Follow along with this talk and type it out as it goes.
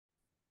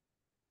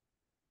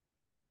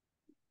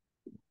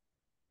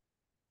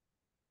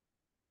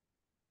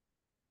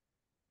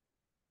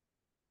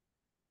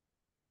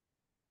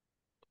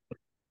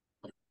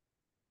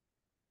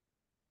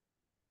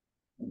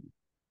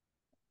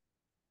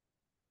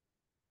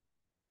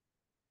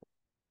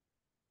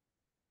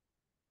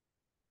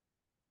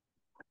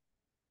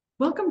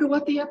Welcome to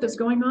What the F is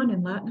Going On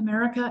in Latin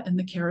America and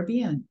the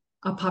Caribbean,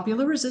 a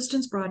popular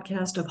resistance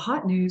broadcast of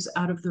hot news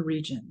out of the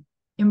region.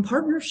 In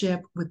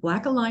partnership with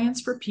Black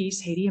Alliance for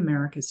Peace Haiti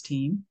Americas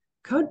team,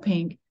 Code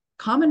Pink,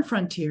 Common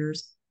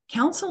Frontiers,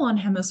 Council on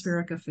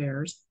Hemispheric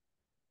Affairs,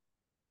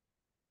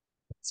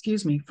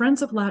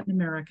 Friends of Latin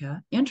America,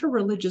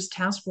 Interreligious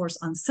Task Force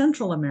on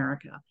Central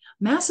America,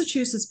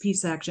 Massachusetts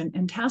Peace Action,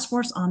 and Task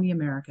Force on the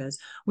Americas.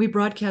 We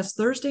broadcast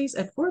Thursdays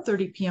at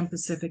 4:30 p.m.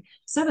 Pacific,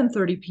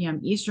 7:30 p.m.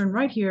 Eastern,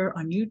 right here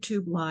on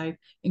YouTube Live,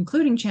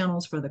 including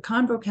channels for the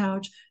Convo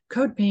Couch,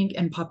 Code Pink,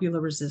 and Popular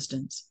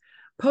Resistance.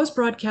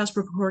 Post-broadcast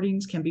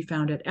recordings can be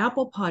found at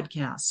Apple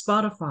Podcasts,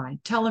 Spotify,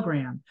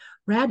 Telegram,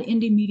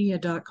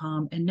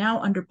 radindiemedia.com, and now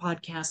under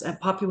podcasts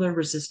at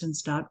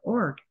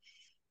popularresistance.org.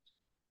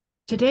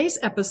 Today's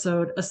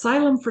episode,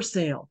 Asylum for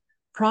Sale,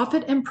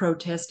 Profit and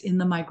Protest in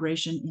the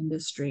Migration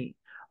Industry.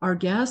 Our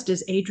guest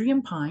is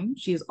Adrienne Pine.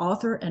 She is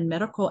author and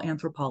medical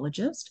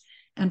anthropologist.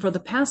 And for the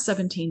past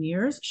 17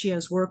 years, she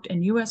has worked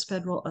in U.S.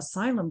 federal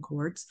asylum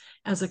courts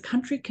as a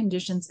country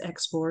conditions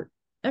expert,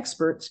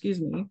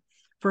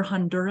 for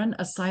Honduran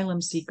asylum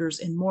seekers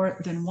in more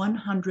than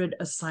 100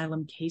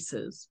 asylum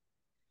cases.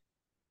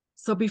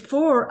 So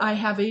before I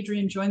have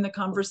Adrienne join the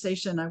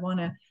conversation, I want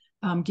to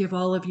give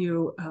all of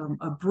you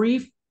a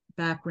brief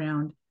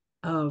background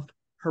of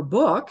her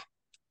book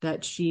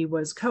that she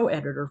was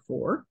co-editor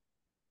for,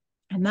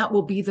 and that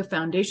will be the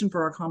foundation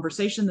for our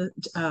conversation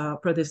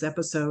for this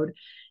episode.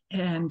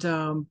 And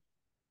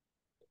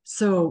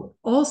so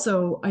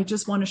also I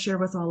just want to share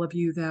with all of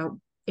you that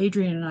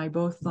Adrienne and I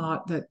both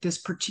thought that this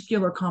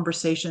particular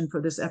conversation for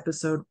this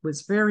episode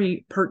was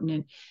very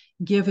pertinent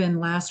given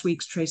last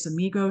week's Tres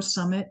Amigos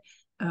Summit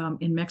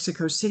in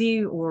Mexico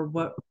City, or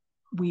what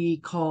we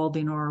called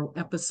in our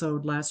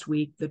episode last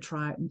week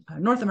the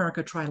North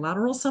America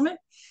Trilateral Summit.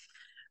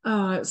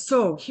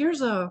 So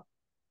here's a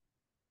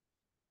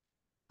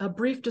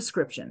brief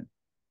description.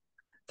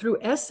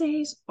 Through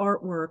essays,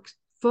 artwork,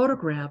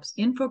 photographs,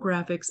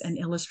 infographics, and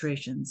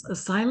illustrations,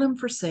 Asylum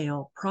for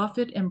Sale,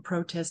 Profit and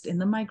Protest in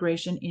the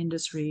Migration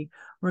Industry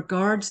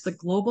regards the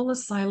global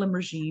asylum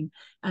regime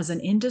as an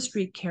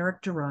industry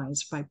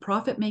characterized by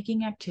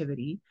profit-making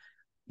activity,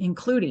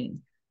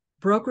 including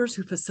brokers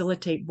who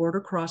facilitate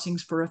border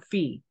crossings for a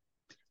fee,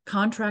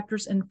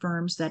 contractors and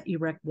firms that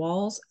erect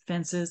walls,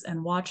 fences,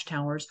 and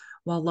watchtowers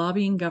while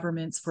lobbying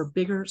governments for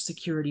bigger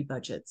security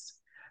budgets,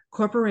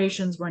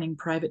 corporations running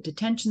private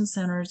detention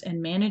centers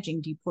and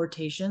managing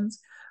deportations,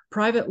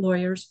 private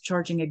lawyers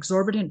charging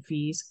exorbitant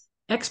fees,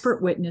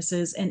 expert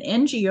witnesses, and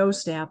NGO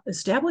staff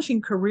establishing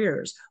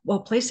careers while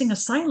placing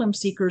asylum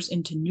seekers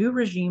into new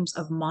regimes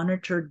of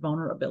monitored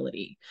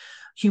vulnerability.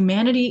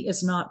 Humanity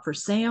is not for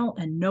sale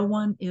and no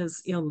one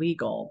is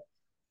illegal.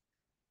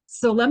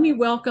 So let me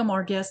welcome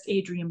our guest,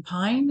 Adrienne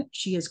Pine.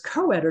 She is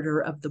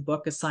co-editor of the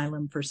book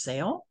Asylum for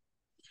Sale,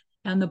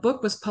 and the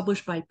book was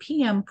published by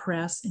PM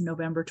Press in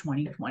November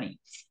 2020.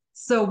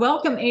 So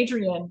welcome,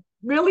 Adrienne.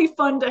 Really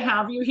fun to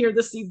have you here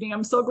this evening.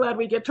 I'm so glad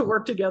we get to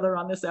work together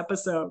on this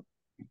episode.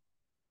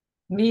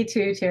 Me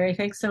too, Terry.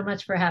 Thanks so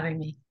much for having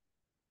me.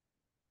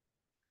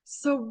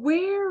 So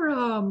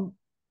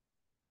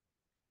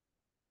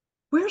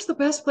where's the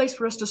best place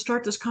for us to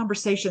start this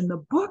conversation?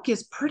 The book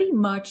is pretty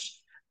much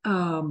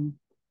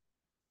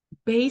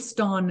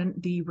based on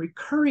the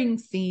recurring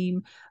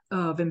theme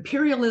of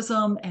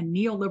imperialism and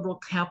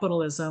neoliberal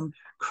capitalism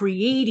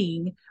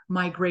creating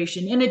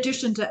migration, in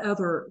addition to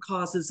other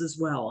causes as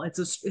well. It's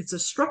a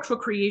structural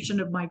creation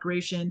of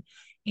migration.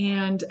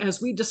 And as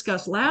we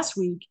discussed last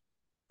week,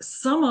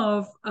 some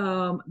of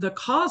the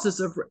causes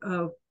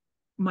of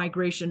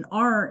migration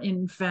are,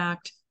 in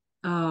fact,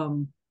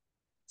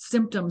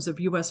 symptoms of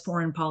U.S.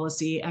 foreign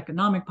policy,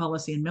 economic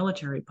policy, and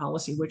military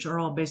policy, which are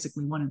all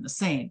basically one and the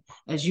same,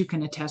 as you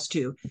can attest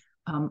to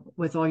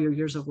with all your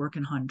years of work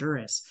in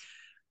Honduras.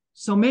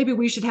 So maybe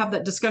we should have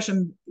that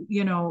discussion,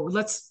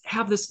 let's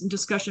have this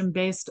discussion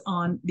based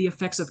on the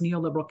effects of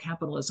neoliberal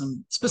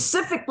capitalism,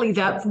 specifically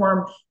that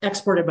form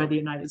exported by the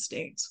United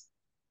States.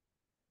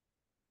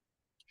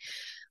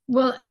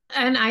 Well,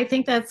 and I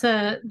think that's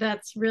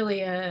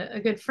really a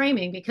good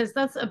framing, because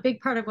that's a big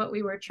part of what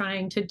we were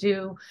trying to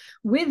do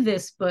with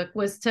this book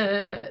was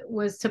to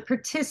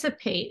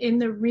participate in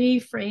the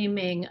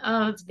reframing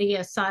of the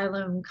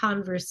asylum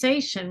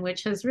conversation,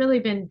 which has really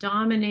been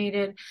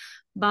dominated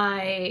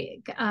by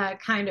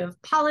kind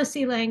of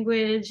policy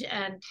language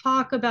and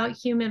talk about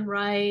human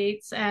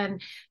rights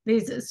and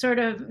these sort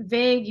of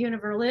vague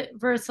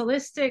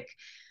universalistic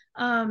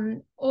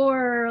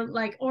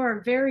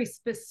or very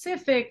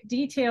specific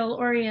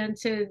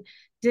detail-oriented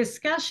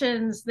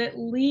discussions that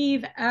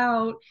leave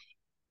out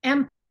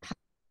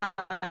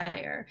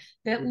empire,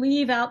 that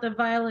leave out the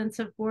violence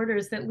of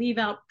borders, that leave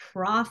out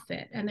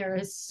profit. And there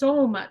is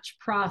so much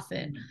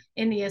profit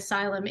in the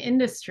asylum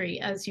industry,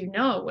 as you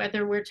know,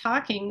 whether we're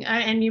talking,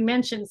 and you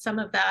mentioned some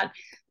of that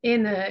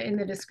in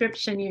the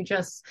description you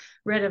just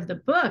read of the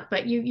book,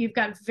 but you've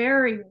got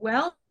very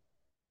well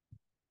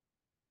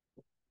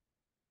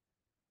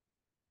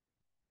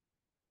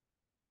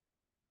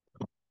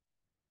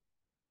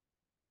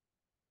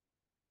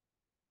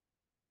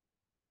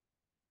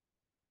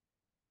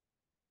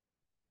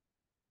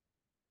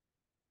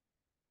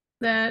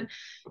that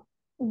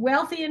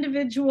wealthy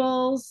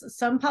individuals,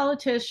 some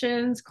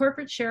politicians,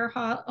 corporate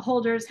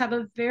shareholders have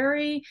a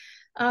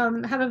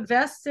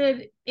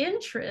vested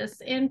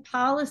interest in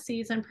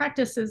policies and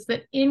practices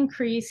that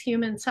increase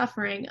human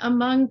suffering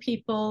among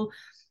people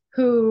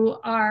who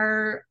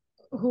are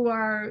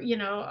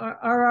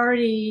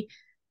already,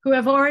 who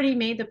have already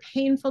made the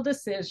painful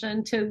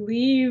decision to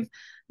leave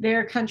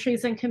their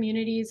countries and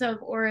communities of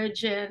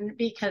origin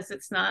because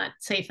it's not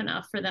safe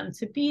enough for them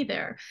to be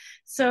there.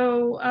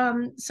 So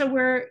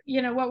we're,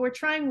 what we're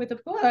trying with the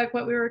book,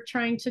 what we were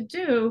trying to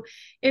do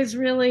is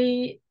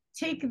really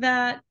take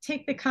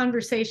the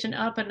conversation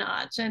up a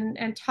notch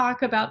and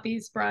talk about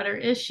these broader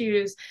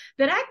issues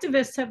that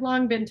activists have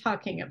long been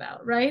talking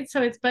about, right?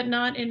 So it's, but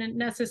not in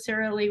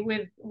necessarily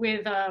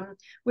with a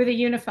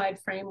unified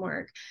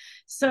framework.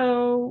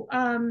 So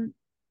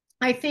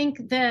I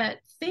think that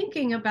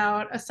thinking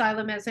about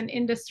asylum as an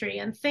industry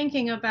and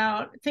thinking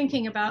about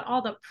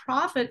all the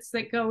profits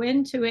that go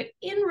into it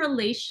in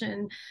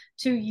relation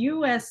to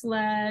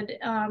US-led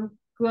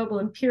global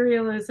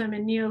imperialism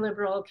and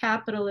neoliberal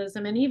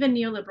capitalism and even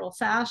neoliberal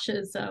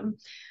fascism,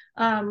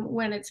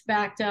 when it's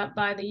backed up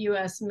by the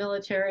US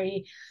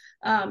military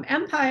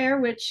empire,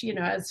 which,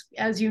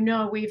 as you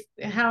know,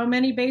 how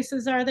many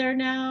bases are there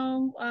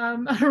now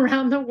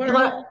around the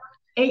world?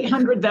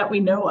 800 that we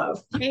know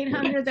of.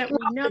 800 that we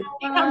know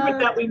 800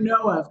 that we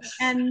know of.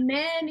 And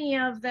many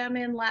of them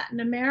in Latin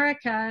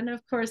America. And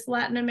of course,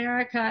 Latin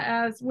America,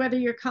 as whether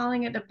you're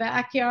calling it the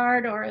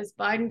backyard or as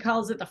Biden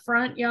calls it, the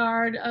front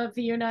yard of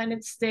the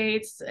United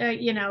States,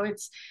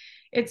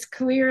 it's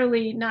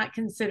clearly not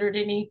considered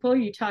an equal.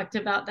 You talked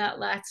about that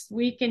last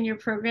week in your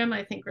program,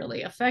 I think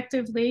really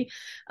effectively.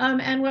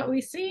 And what we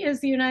see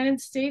is the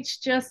United States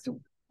just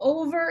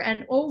over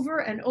and over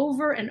and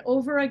over and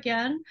over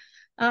again,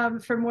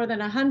 for more than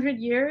 100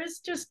 years,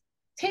 just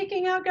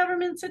taking out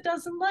governments it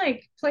doesn't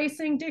like,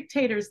 placing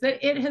dictators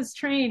that it has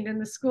trained in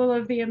the School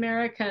of the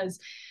Americas,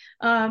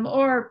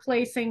 or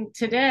placing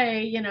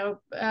today,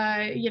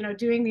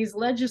 doing these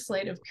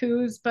legislative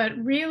coups. But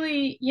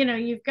really,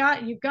 you've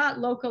got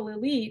local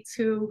elites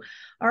who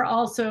are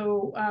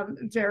also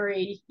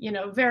very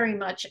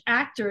much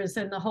actors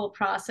in the whole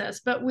process.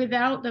 But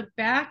without the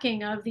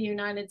backing of the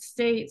United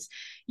States,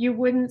 you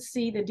wouldn't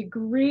see the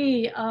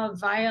degree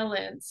of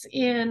violence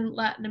in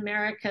Latin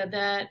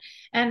America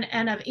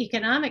and of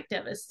economic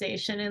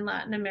devastation in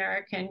Latin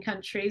American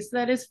countries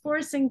that is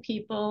forcing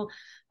people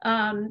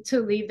to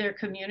leave their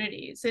communities.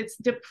 It's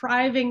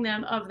depriving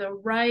them of the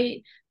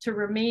right to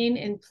remain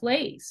in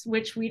place,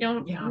 which we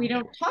don't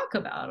talk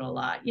about a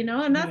lot,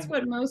 and that's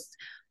what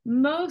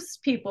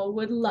most people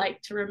would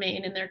like, to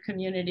remain in their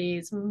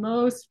communities.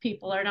 Most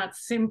people are not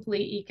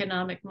simply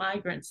economic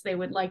migrants. They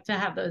would like to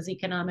have those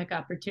economic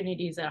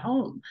opportunities at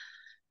home,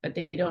 but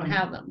they don't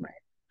have them, right?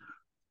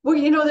 Well,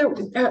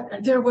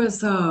 there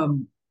was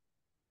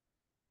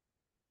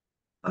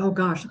oh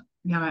gosh,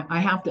 yeah,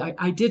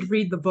 I did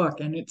read the book,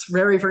 and it's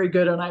very, very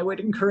good. And I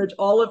would encourage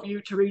all of you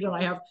to read it.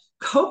 I have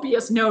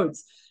copious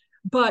notes.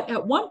 But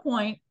at one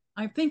point,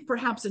 I think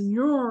perhaps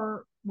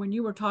when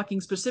you were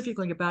talking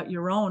specifically about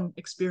your own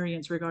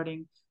experience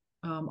regarding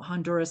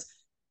Honduras,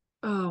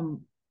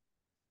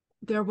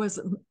 there was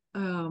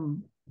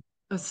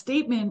a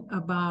statement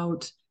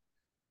about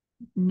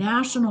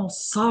national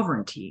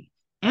sovereignty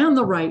and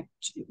the right,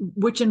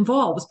 which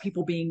involves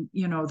people being,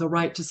 the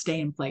right to stay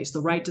in place,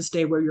 the right to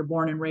stay where you're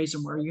born and raised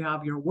and where you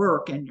have your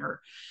work and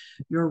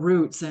your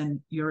roots and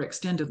your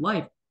extended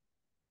life.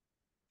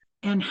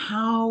 And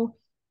how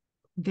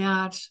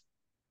that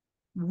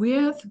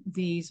with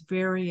these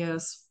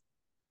various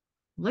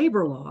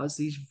labor laws,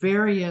 these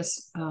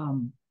various,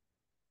 and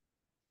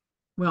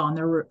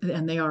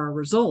they are a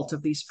result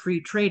of these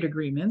free trade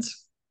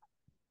agreements,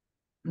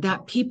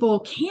 that people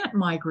can't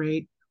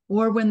migrate,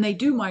 or when they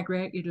do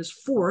migrate, it is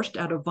forced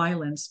out of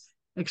violence,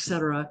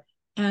 etc.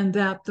 And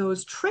that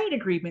those trade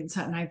agreements,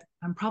 and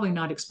I'm probably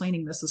not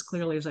explaining this as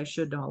clearly as I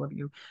should to all of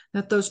you,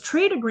 that those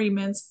trade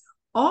agreements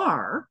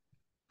are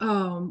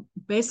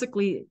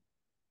basically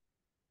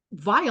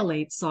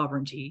violate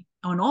sovereignty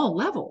on all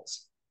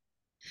levels.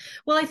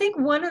 Well, I think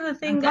one of the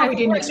things I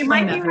didn't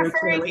explain that very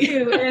clearly.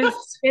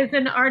 is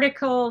an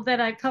article that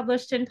I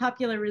published in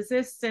Popular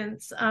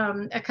Resistance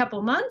a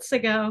couple months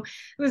ago.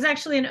 It was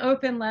actually an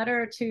open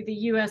letter to the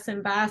U.S.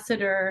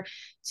 ambassador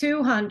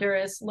to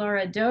Honduras,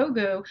 Laura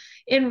Dogu,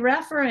 in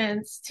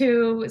reference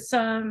to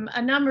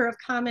a number of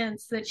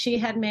comments that she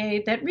had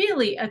made that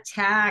really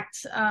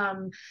attacked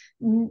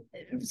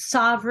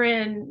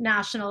sovereign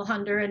national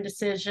Honduran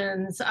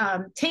decisions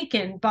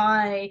taken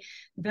by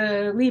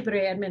the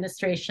Libre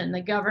administration,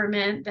 the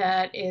government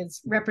that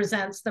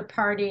represents the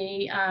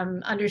party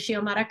under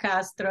Xiomara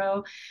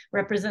Castro,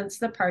 represents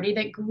the party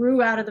that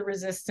grew out of the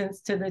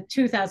resistance to the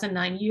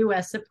 2009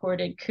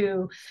 US-supported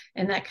coup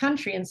in that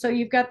country. And so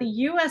you've got the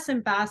US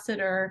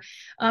ambassador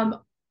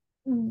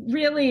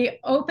really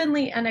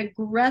openly and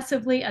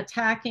aggressively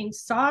attacking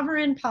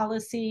sovereign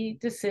policy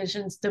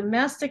decisions,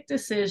 domestic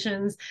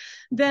decisions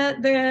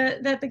that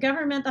the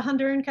government, the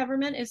Honduran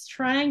government, is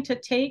trying to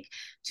take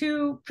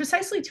to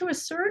precisely to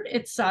assert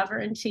its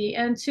sovereignty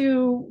and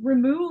to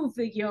remove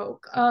the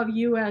yoke of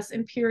U.S.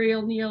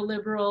 imperial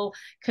neoliberal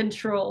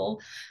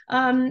control.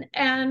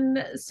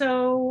 And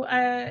so,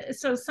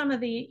 so some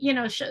of the,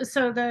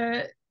 so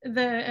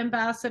the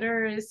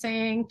ambassador is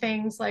saying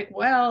things like,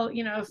 well,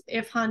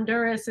 if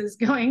Honduras is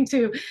going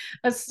to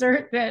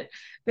assert that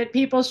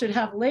people should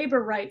have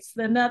labor rights,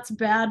 then that's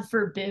bad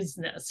for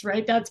business,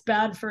 right? That's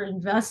bad for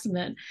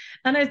investment.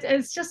 And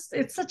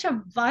it's such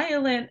a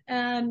violent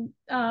and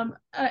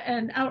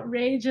an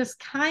outrageous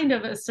kind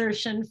of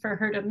assertion for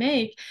her to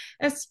make,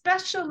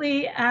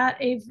 especially at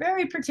a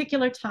very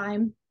particular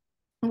time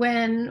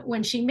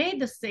when she made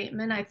the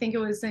statement. I think it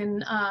was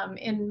in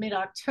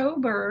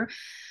mid-October.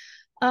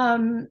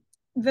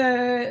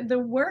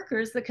 The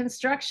workers, the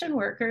construction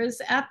workers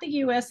at the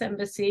U.S.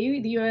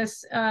 Embassy, the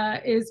U.S.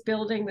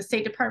 The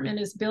State Department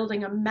is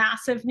building a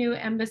massive new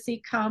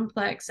embassy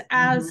complex,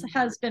 as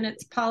has been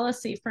its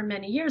policy for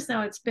many years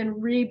now. It's been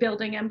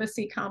rebuilding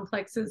embassy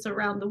complexes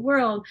around the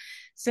world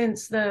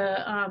since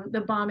the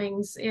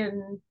bombings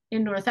in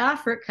North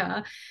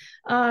Africa,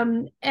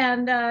 and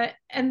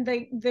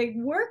the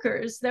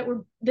workers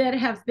that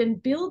have been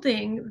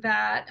building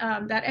that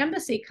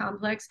embassy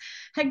complex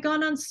had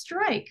gone on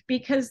strike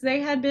because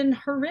they had been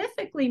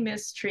horrifically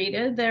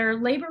mistreated. Their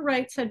labor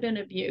rights had been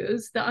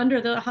abused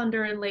under the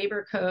Honduran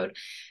labor code,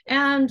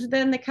 and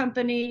then the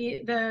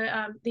company,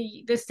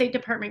 the State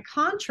Department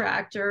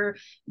contractor,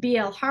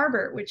 BL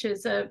Harbert, which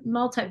is a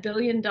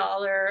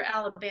multi-billion-dollar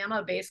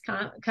Alabama-based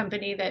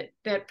company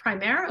that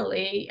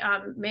primarily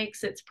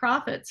makes its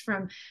profits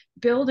from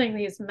building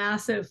these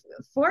massive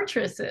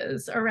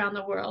fortresses around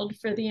the world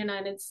for the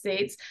United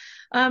States,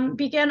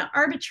 began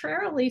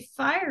arbitrarily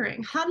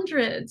firing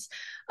hundreds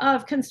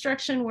of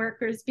construction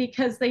workers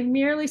because they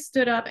merely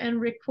stood up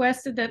and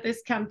requested that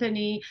this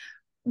company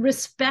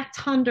respect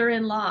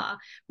Honduran law,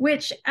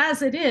 which,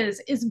 as it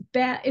is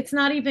bad. It's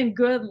not even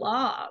good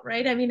law,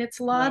 right? I mean,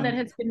 it's law that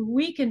has been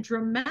weakened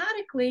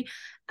dramatically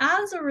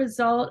as a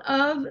result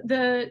of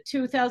the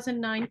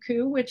 2009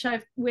 coup, which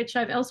I've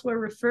elsewhere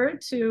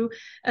referred to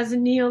as a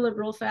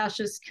neoliberal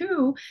fascist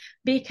coup,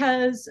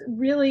 because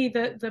really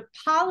the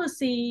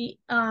policy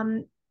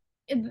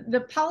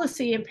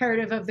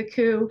imperative of the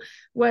coup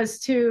was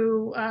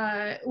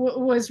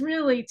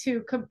really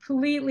to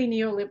completely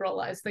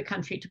neoliberalize the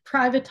country, to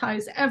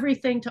privatize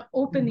everything, to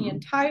open the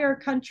entire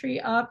country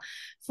up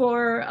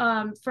for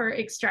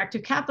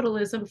extractive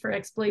capitalism, for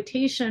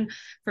exploitation,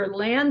 for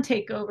land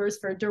takeovers,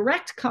 for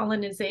direct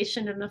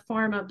colonization in the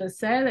form of the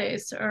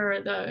sedes, or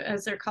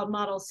as they're called,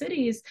 model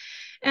cities.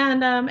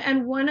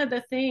 And one of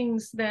the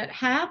things that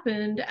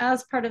happened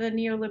as part of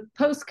the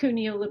post-coup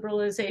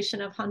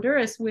neoliberalization of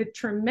Honduras, with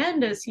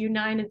tremendous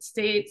United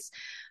States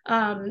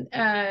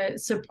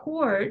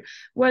support,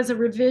 was a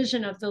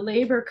revision of the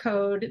labor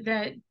code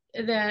that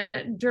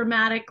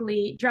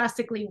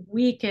drastically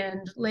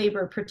weakened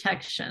labor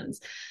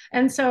protections.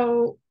 And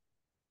so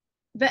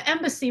the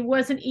embassy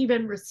wasn't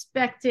even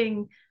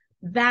respecting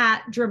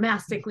that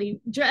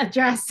dramatically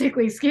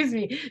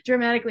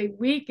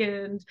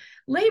weakened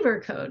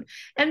labor code.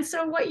 And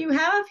so what you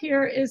have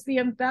here is the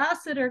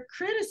ambassador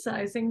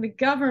criticizing the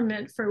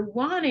government for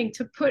wanting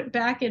to put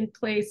back in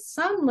place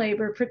some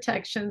labor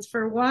protections,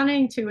 for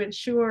wanting to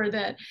ensure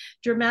that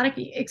dramatic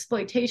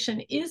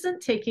exploitation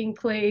isn't taking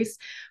place,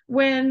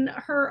 when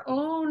her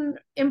own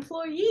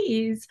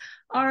employees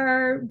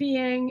are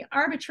being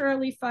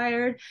arbitrarily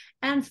fired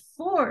and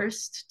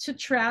forced to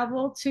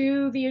travel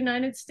to the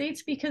United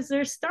States because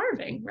they're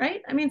starving,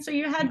 right? I mean, so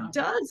you had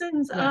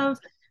dozens of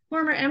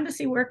former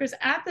embassy workers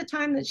at the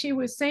time that she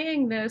was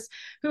saying this,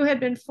 who had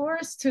been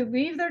forced to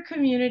leave their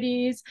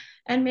communities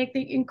and make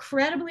the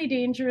incredibly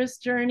dangerous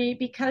journey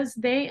because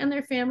they and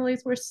their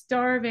families were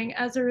starving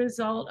as a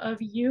result of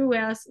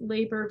U.S.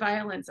 labor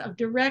violence, of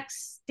direct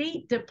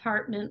State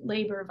Department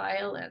labor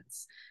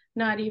violence,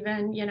 not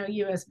even,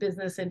 U.S.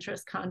 business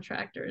interest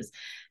contractors.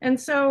 And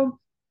so,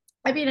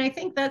 I mean, I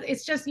think that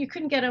it's just, you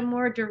couldn't get a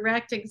more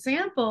direct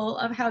example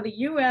of how the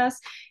US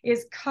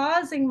is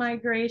causing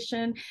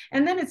migration.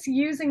 And then it's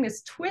using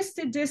this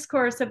twisted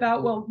discourse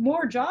about, well,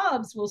 more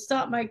jobs will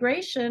stop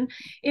migration,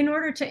 in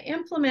order to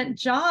implement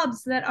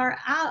jobs that are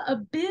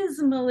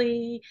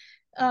abysmally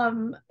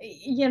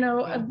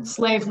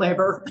slave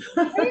labor.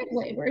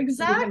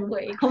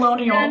 Exactly.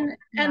 Colonial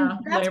and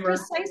that's labor.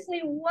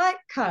 Precisely what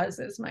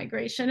causes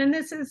migration. And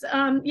this is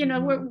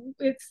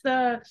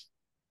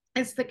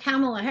it's the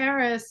Kamala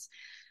Harris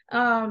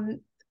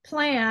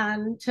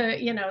plan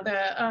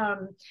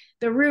to,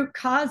 the root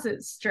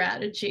causes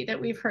strategy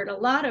that we've heard a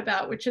lot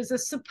about, which is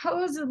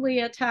supposedly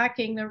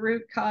attacking the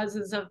root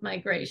causes of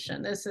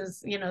migration. This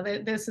is,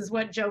 this is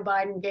what Joe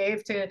Biden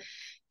gave to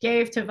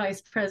gave to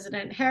Vice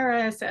President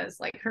Harris as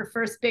like her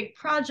first big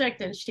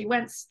project. And she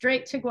went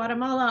straight to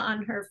Guatemala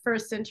on her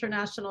first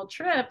international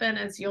trip. And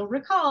as you'll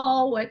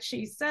recall, what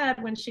she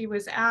said when she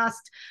was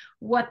asked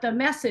what the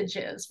message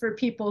is for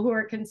people who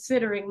are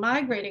considering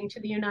migrating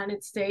to the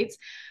United States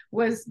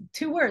was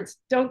 2 words: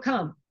 don't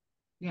come.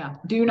 Yeah,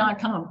 do not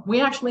come. We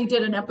actually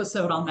did an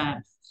episode on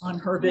that, on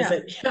her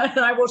visit. Yeah.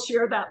 I will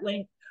share that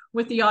link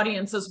with the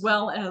audience, as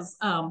well as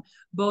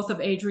both of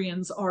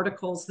Adrienne's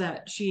articles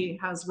that she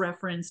has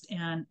referenced,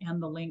 and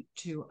the link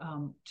to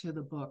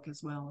the book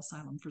as well,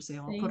 Asylum for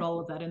Sale. I'll put all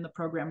of that in the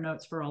program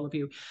notes for all of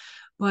you.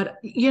 But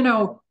you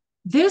know,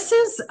 this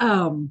is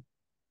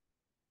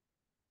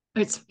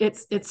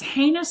it's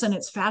heinous and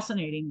it's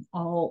fascinating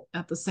all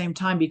at the same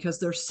time, because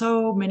there's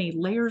so many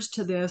layers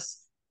to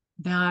this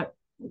that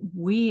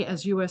we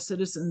as U.S.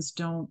 citizens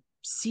don't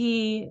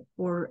see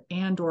or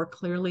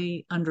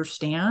clearly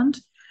understand.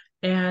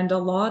 And a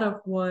lot of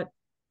what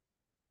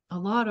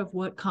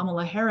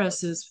Kamala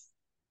Harris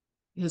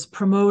is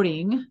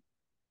promoting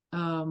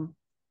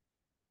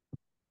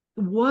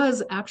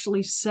was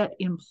actually set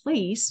in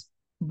place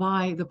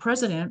by the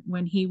president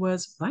when he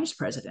was vice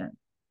president.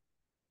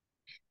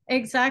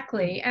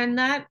 Exactly, and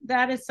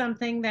that is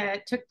something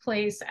that took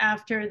place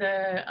after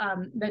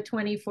the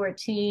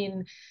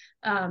 2014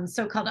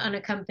 so-called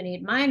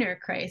unaccompanied minor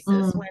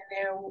crisis, when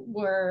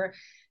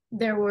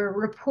there were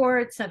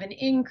reports of an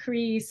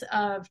increase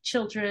of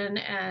children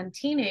and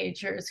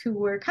teenagers who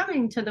were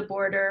coming to the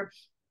border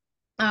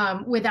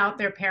without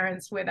their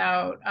parents,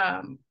 without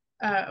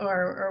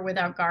or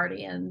without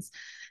guardians.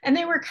 And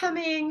they were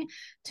coming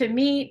to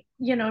meet,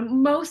 you know,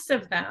 most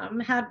of them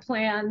had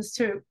plans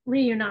to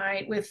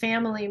reunite with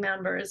family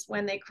members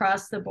when they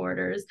crossed the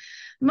borders.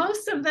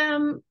 Most of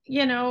them,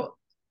 you know,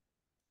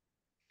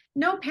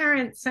 no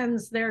parent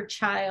sends their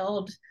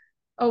child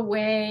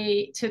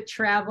away to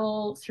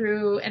travel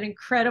through an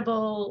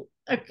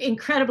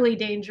incredibly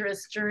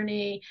dangerous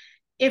journey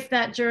if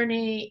that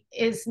journey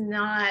is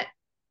not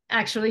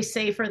actually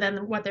safer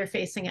than what they're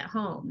facing at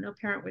home. No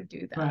parent would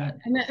do that. Right.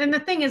 And the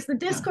thing is, the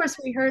discourse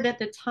we heard at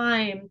the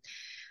time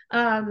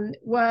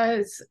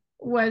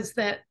was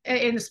that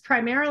it was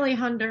primarily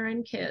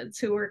Honduran kids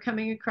who were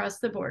coming across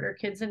the border,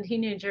 kids and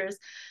teenagers.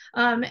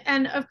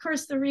 And of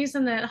course, the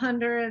reason that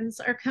Hondurans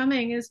are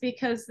coming is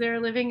because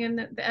they're living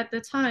at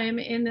the time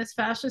in this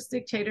fascist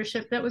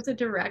dictatorship that was a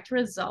direct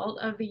result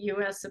of the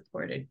US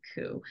supported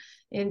coup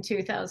in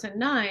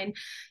 2009.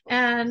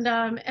 And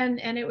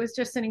it was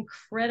just an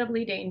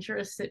incredibly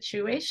dangerous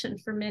situation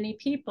for many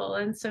people.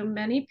 And so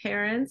many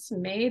parents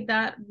made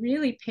that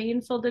really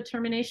painful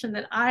determination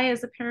that I,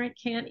 as a parent,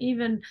 can't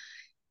even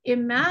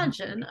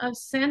imagine, of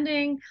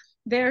sending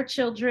their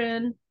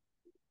children,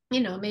 you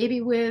know,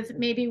 maybe with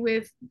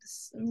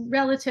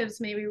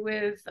relatives, maybe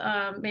with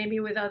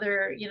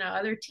other, you know,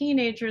 other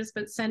teenagers,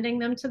 but sending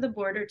them to the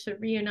border to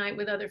reunite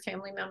with other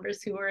family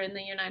members who are in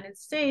the United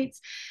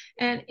States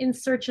and in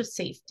search of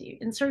safety,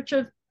 in search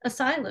of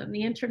asylum,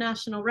 the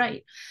international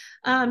right.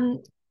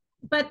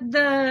 But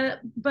the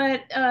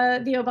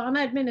Obama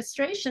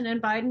administration,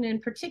 and Biden in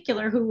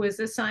particular, who was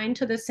assigned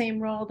to the same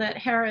role that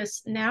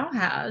Harris now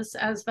has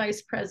as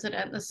vice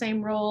president, the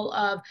same role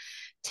of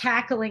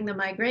tackling the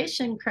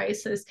migration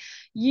crisis,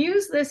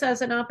 used this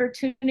as an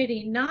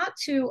opportunity not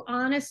to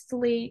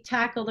honestly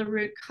tackle the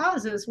root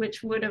causes,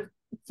 which would have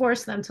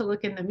forced them to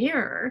look in the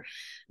mirror,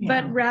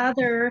 but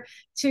rather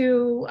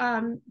to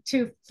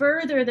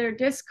further their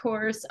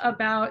discourse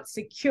about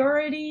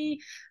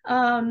security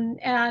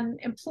and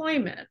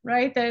employment,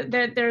 right?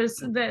 That there's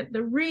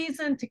the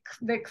reason to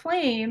the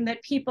claim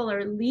that people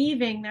are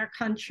leaving their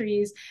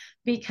countries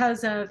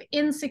because of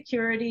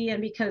insecurity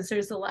and because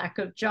there's a lack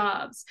of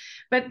jobs.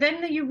 But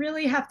then you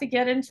really have to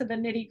get into the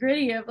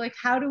nitty-gritty of, like,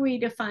 how do we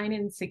define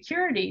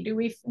insecurity? Do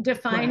we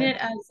define it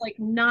as like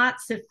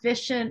not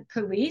sufficient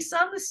police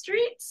on the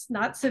streets,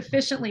 not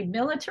sufficiently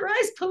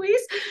militarized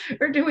police,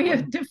 or do we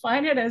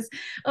define it as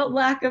a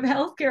lack of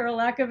healthcare, a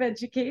lack of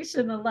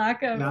education, a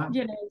lack of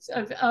you know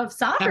of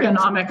sovereignty,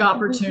 economic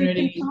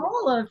opportunity,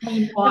 control of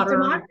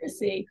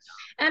democracy?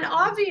 And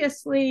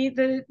obviously,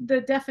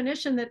 the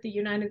definition that the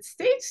United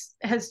States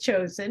has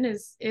chosen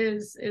is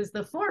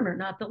the former,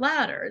 not the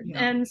latter.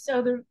 And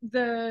so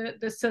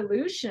the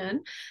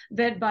solution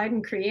that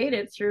Biden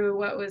created through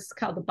what was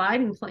called the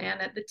Biden plan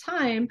at the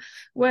time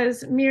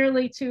was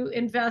merely to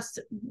invest,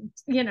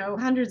 you know,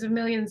 hundreds of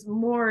millions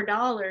more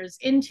dollars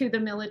into the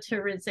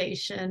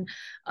militarization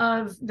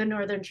of the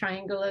Northern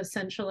Triangle of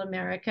Central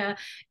America,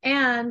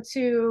 and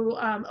to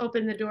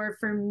open the door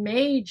for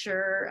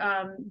major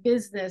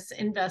business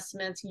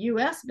investments,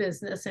 U.S.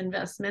 business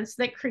investments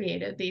that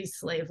created these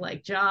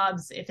slave-like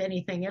jobs, if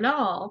anything at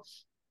all.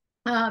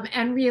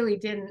 And really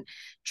didn't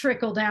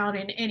trickle down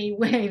in any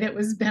way that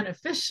was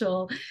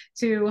beneficial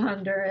to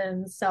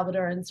Hondurans,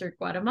 Salvadorans, or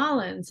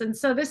Guatemalans. And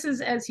so this is,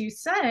 as you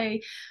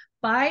say,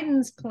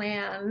 Biden's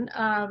plan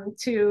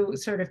to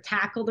sort of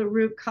tackle the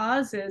root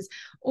causes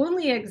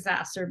only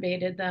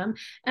exacerbated them.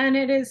 And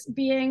it is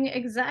being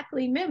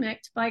exactly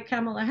mimicked by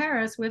Kamala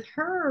Harris with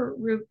her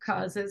root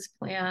causes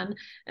plan.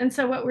 And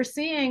so what we're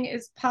seeing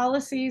is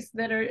policies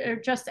that are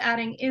just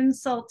adding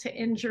insult to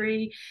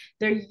injury.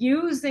 They're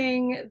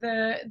using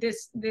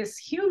this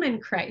human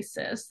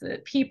crisis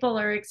that people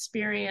are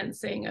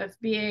experiencing of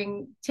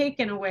being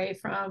taken away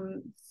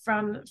from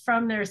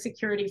their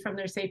security, from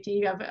their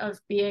safety, of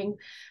being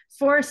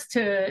forced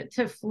to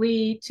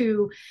flee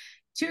to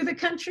the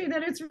country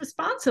that is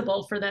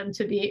responsible for them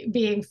to be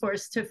being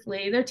forced to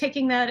flee. They're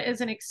taking that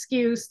as an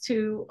excuse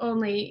to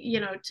only,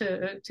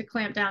 to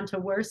clamp down, to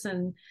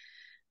worsen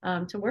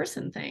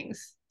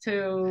things,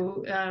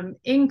 to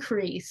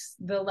increase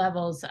the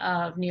levels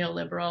of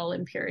neoliberal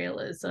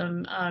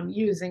imperialism,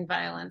 using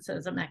violence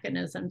as a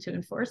mechanism to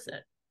enforce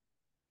it.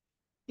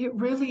 It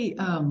really,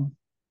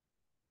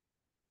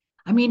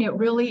 it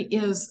really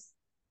is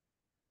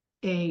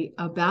a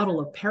battle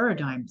of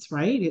paradigms,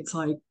 right? It's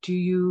like, do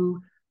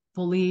you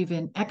believe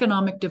in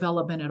economic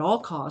development at all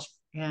costs?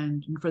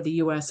 And for the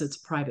US,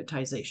 it's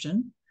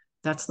privatization.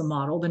 That's the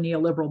model. The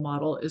neoliberal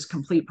model is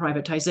complete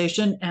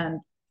privatization. And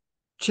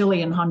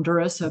Chile and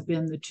Honduras have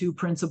been the two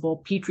principal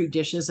petri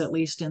dishes, at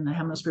least in the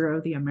hemisphere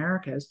of the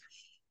Americas.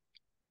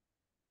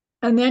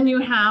 And then you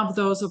have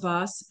those of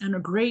us and a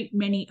great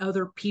many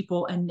other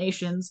people and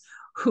nations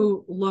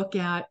who look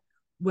at,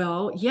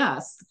 well,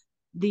 yes,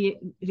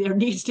 there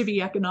needs to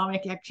be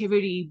economic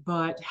activity,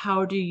 but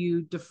how do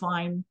you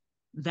define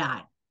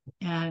that?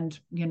 And,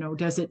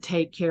 does it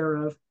take care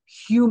of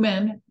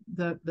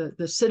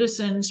the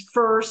citizens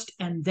first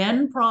and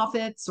then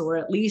profits, or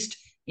at least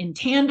in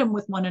tandem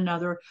with one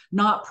another,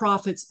 not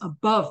profits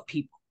above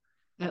people?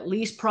 At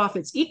least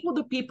profits equal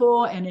to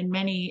people, and in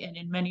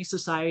many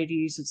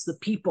societies, it's the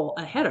people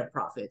ahead of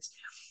profits.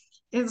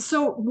 And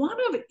so,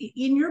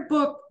 in your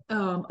book,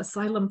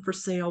 Asylum for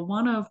Sale,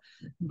 one of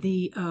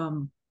the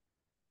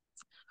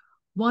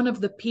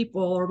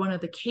people, or one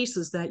of the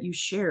cases that you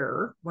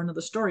share, one of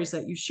the stories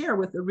that you share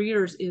with the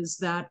readers, is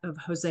that of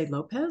Jose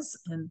Lopez,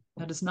 and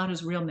that is not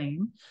his real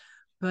name,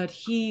 but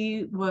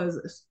he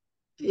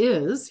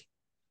is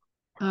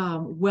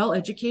well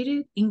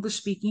educated, English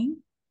speaking,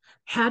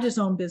 had his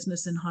own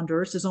business in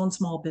Honduras, his own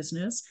small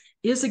business,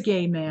 is a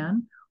gay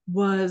man,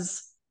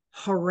 was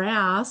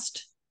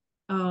harassed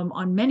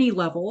on many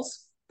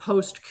levels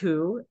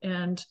post-coup,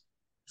 and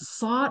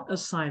sought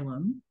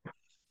asylum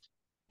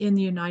in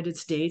the United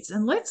States.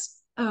 And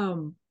let's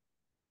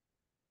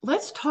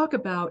talk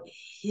about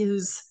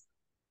his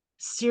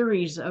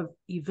series of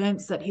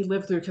events that he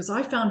lived through, because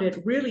I found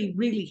it really,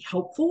 really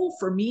helpful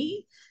for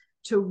me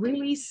to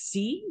really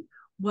see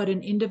what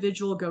an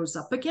individual goes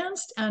up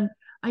against. And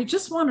I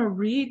just want to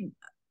read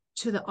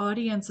to the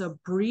audience a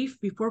brief,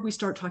 before we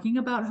start talking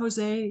about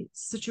Jose's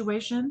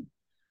situation,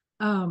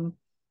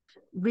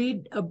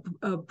 read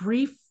a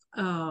brief,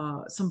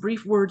 some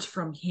brief words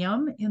from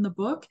him in the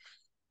book.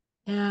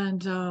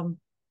 And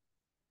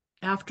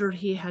after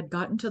he had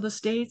gotten to the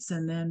States,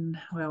 and then,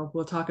 well,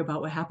 we'll talk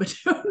about what happened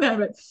to him then.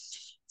 But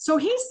so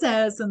he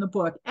says in the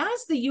book,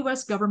 as the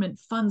US government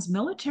funds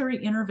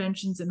military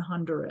interventions in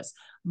Honduras,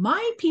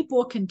 my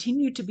people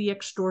continue to be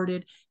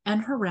extorted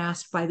and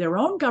harassed by their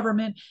own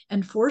government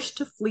and forced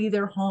to flee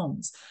their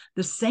homes.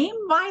 The same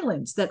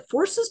violence that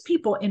forces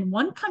people in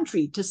one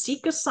country to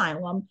seek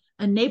asylum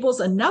enables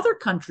another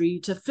country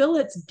to fill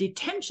its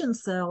detention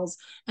cells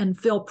and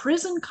fill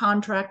prison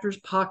contractors'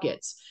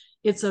 pockets.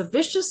 It's a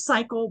vicious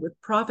cycle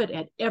with profit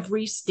at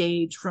every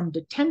stage, from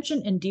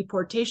detention and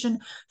deportation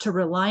to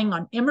relying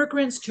on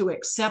immigrants to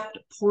accept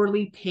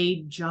poorly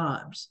paid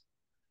jobs,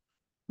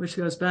 which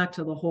goes back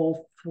to the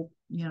whole,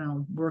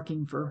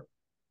 working for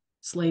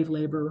slave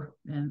labor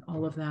and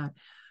all of that.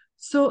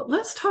 So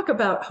let's talk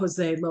about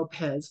Jose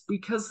Lopez,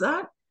 because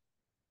I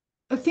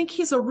think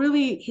he's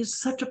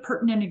such a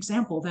pertinent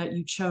example that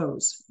you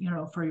chose,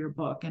 for your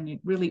book, and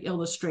it really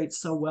illustrates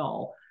so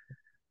well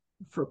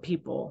for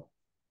people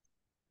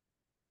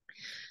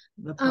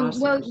the process.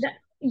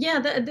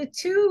 The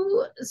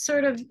two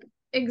sort of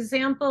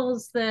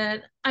examples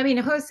that,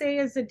 Jose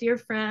is a dear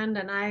friend,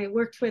 and I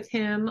worked with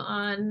him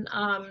on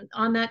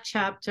that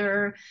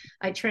chapter.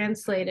 I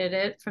translated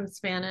it from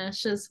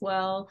Spanish as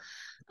well.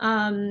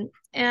 And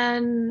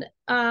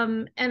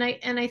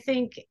I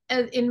think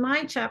in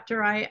my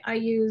chapter, I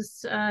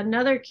used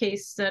another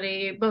case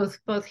study,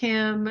 both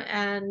him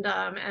and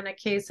a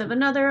case of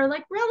another,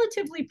 like,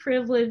 relatively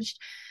privileged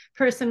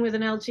person with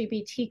an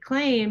LGBT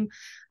claim.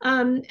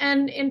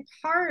 And in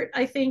part,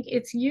 I think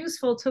it's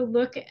useful to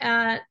look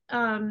at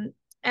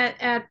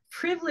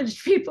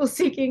privileged people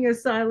seeking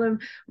asylum,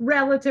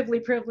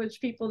 relatively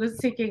privileged people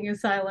seeking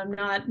asylum,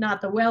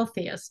 not the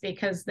wealthiest,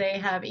 because they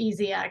have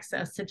easy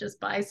access to just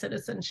buy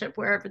citizenship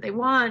wherever they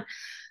want,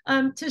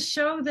 to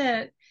show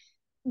that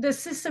the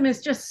system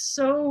is just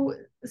so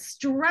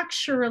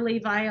structurally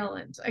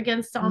violent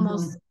against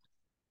almost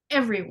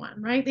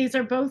everyone, right? These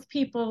are both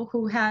people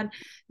who had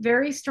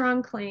very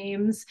strong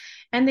claims,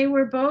 and they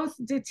were both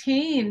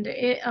detained,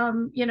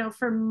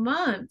 for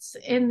months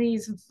in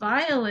these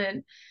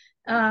violent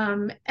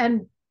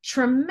and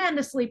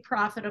tremendously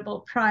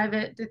profitable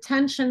private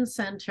detention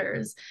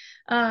centers,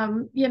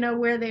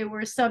 where they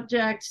were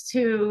subject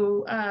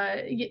to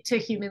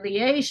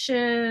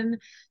humiliation,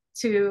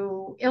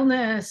 to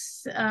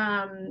illness,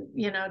 to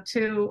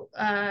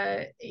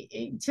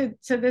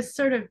this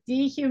sort of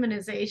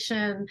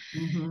dehumanization.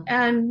 Mm-hmm.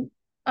 And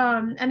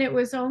it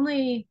was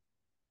only,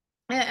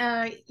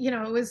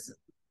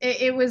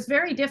 it was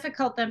very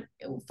difficult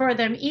for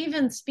them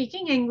even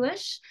speaking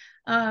English.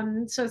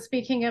 So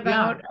speaking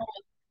about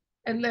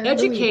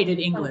educated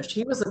Louis. English.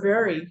 He was a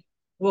very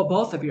well,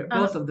 both of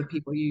the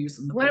people you use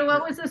in the book.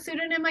 What was the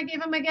pseudonym I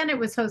gave him again? It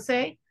was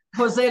Jose.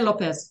 Jose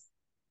Lopez.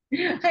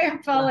 I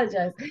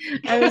apologize.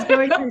 I was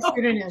going through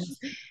pseudonyms.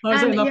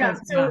 Jose And Lopez.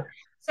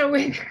 So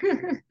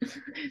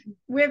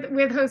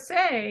with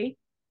Jose,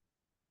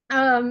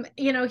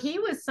 he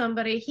was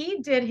somebody,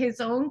 he did his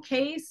own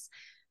case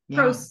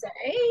pro se.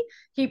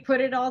 He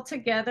put it all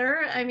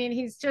together. I mean,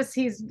 he's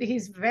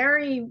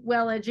very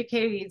well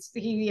educated.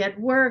 He had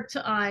worked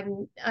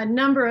on a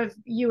number of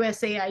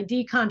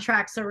USAID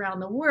contracts around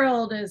the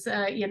world as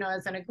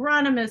as an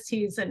agronomist.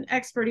 He's an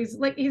expert.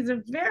 He's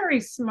a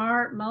very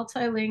smart,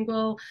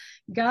 multilingual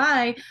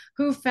guy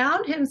who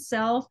found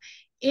himself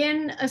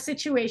in a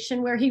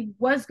situation where he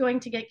was going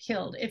to get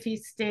killed if he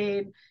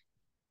stayed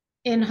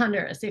in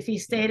Honduras, if he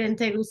stayed in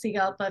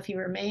Tegucigalpa, if he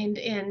remained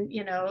in,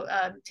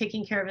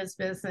 taking care of his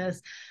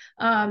business.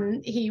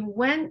 He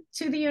went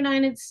to the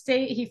United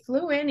States. He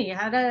flew in. He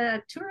had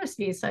a tourist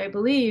visa, I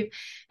believe,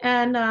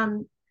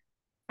 and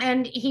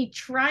he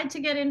tried to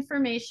get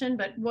information,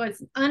 but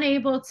was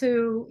unable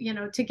to,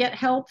 to get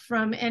help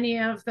from any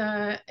of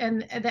the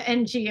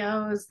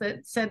NGOs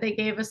that said they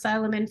gave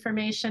asylum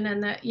information,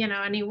 and that,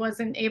 and he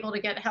wasn't able to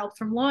get help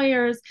from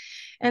lawyers,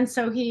 and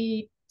so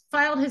he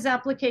filed his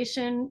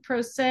application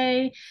pro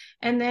se,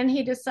 and then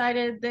he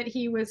decided that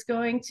he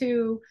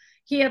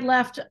had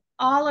left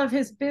all of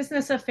his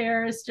business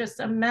affairs just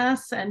a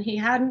mess, and he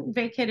hadn't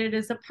vacated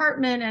his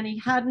apartment, and he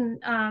hadn't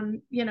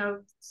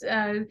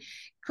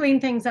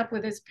cleaned things up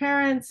with his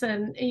parents,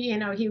 and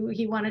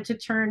he wanted to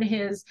turn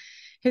his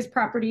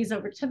properties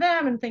over to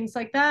them and things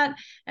like that.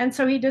 And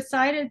so he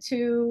decided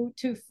to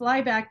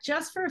fly back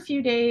just for a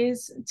few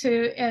days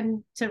to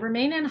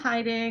remain in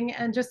hiding,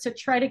 and just to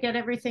try to get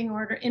everything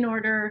in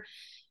order,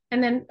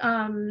 and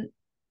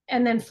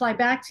then fly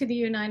back to the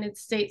United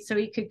States so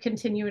he could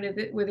continue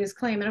with his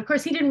claim. And of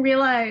course, he didn't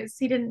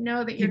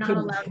know that you're not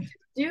allowed to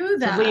do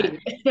that.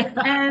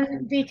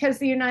 And because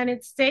the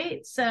United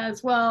States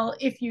says, well,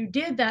 if you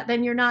did that,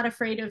 then you're not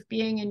afraid of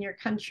being in your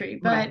country.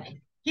 But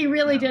he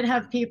really did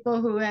have people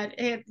who had,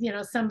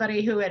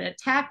 somebody who had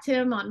attacked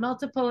him on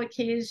multiple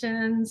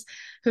occasions,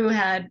 who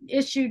had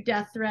issued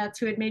death threats,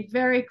 who had made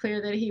very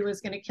clear that he was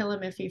going to kill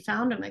him if he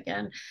found him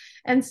again.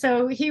 And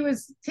so he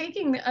was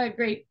taking a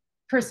great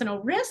personal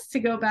risk to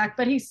go back,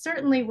 but he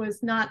certainly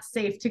was not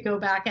safe to go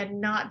back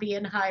and not be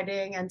in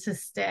hiding and to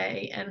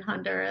stay in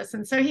Honduras.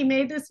 And so he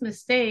made this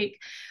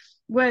mistake,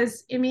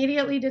 was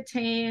immediately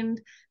detained,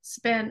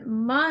 spent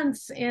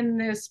months in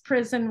this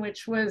prison,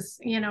 which was,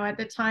 at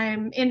the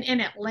time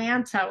in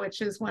Atlanta, which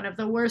is one of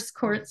the worst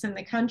courts in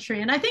the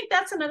country. And I think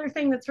that's another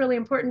thing that's really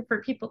important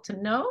for people to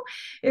know,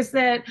 is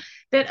that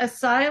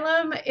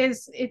asylum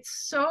it's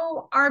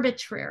so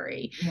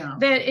arbitrary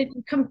that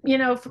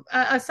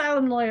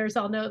asylum lawyers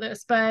all know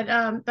this, but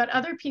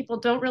other people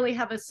don't really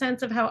have a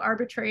sense of how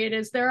arbitrary it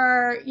is. There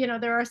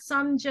are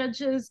some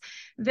judges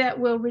that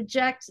will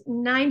reject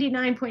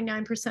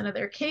 99.9% of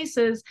their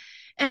cases,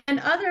 and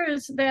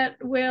others that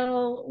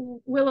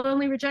will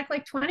only reject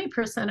like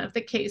 20% of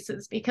the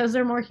cases, because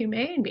they're more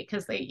humane,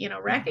 because they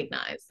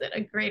recognize that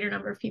a greater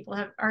number of people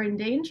are in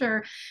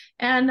danger.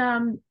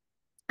 And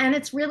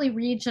it's really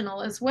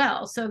regional as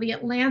well. So the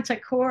Atlanta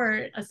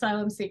court,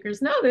 asylum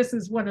seekers know this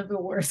is one of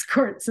the worst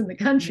courts in the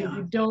country.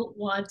 You don't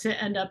want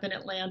to end up in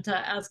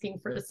Atlanta asking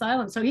for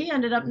asylum. So he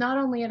ended up not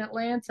only in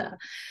Atlanta,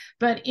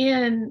 but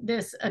in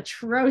this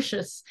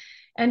atrocious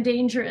and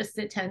dangerous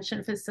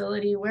detention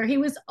facility, where he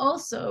was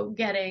also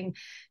getting,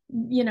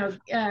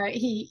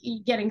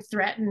 he getting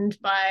threatened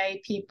by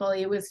people.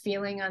 He was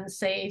feeling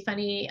unsafe, and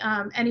he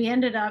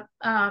ended up,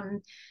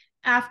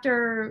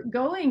 after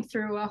going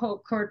through a whole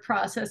court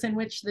process in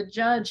which the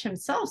judge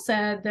himself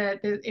said that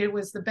it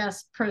was the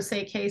best pro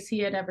se case he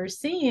had ever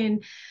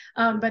seen,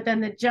 but then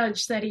the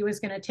judge said he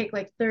was going to take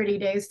like 30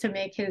 days to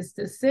make his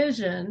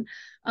decision,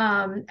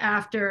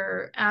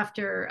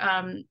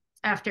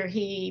 after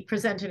he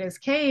presented his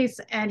case,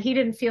 and he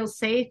didn't feel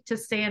safe to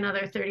stay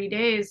another 30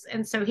 days.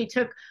 And so he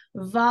took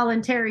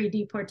voluntary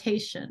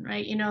deportation,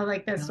 right?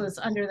 This was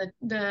under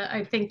the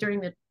I think during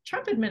the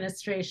Trump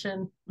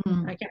administration,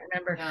 I can't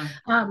remember,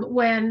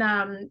 when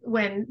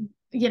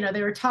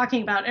they were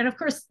talking about, and of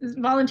course,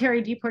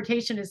 voluntary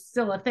deportation is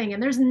still a thing,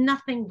 and there's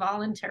nothing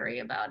voluntary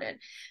about it.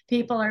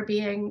 People are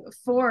being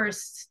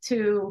forced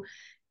to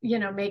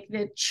make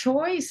the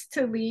choice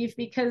to leave,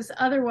 because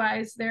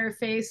otherwise they're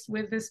faced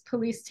with this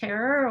police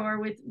terror or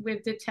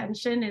with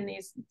detention in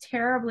these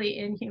terribly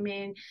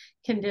inhumane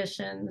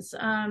conditions.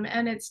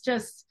 And it's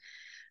just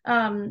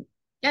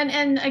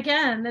and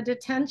again,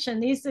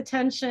 these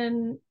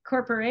detention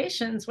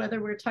corporations,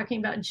 whether we're talking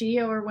about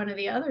GEO or one of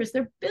the others,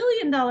 they're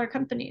billion-dollar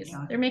companies.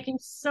 Yeah. They're making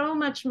so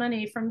much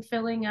money from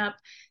filling up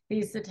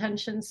these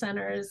detention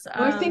centers.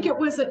 Well, I think it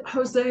was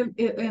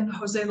in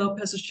Jose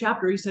Lopez's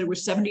chapter. He said it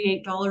was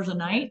 $78 a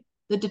night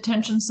the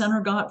detention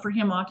center got for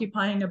him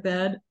occupying a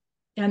bed.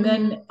 And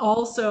then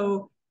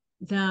also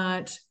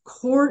that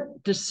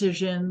court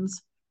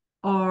decisions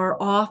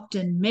are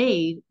often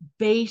made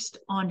based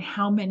on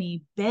how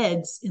many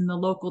beds in the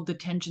local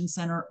detention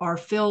center are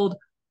filled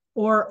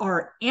or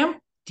are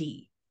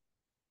empty.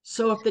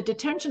 So if the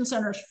detention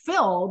center is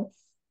filled,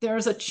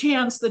 there's a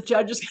chance the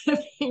judge is going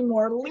to be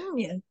more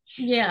lenient.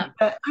 Yeah.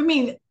 I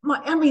mean,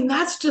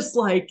 that's just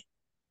like,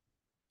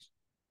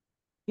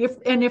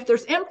 if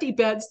there's empty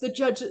beds,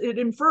 it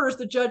infers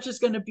the judge is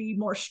going to be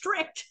more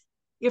strict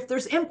if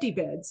there's empty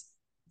beds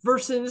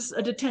versus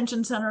a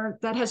detention center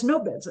that has no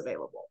beds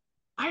available.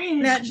 I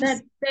mean, that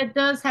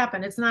does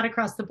happen. It's not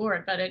across the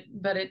board, but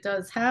it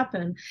does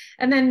happen.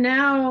 And then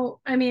now,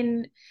 I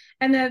mean,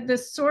 and the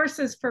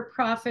sources for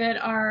profit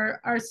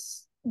are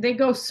they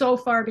go so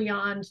far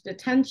beyond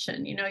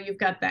detention. You've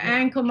got the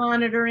ankle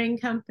monitoring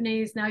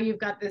companies. Now you've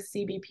got this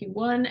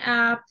CBP-1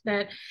 app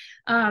that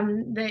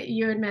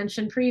you had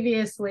mentioned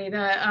previously,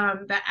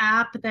 the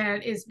app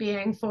that is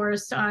being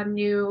forced on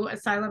new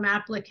asylum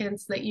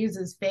applicants that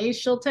uses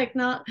facial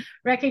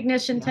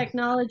recognition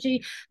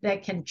technology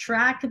that can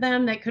track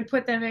them, that could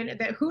put them in,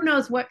 that who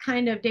knows what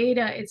kind of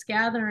data it's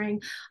gathering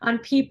on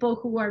people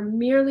who are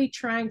merely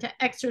trying to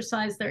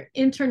exercise their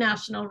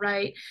international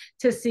right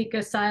to seek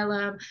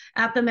asylum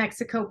at the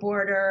Mexico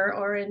border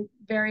or in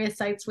various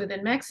sites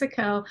within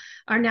Mexico,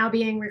 are now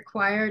being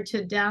required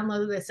to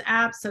download this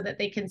app so that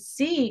they can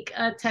seek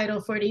a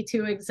Title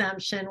 42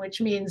 exemption,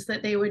 which means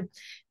that they would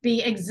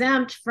be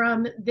exempt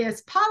from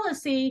this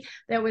policy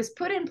that was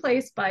put in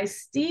place by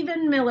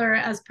Stephen Miller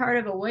as part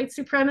of a white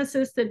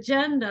supremacist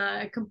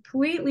agenda, a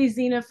completely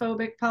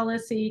xenophobic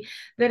policy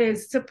that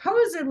is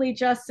supposedly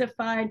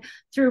justified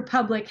through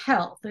public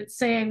health. It's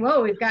saying,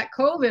 whoa, we've got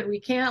COVID, we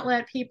can't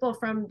let people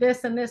from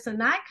this and this and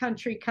that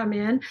country come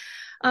in.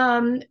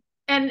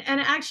 And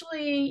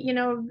actually,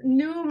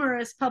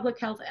 numerous public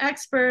health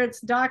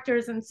experts,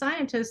 doctors, and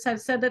scientists have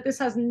said that this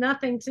has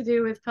nothing to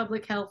do with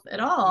public health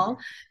at all.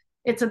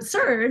 It's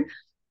absurd.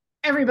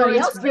 Everybody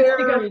else gets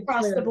to go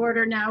across the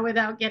border now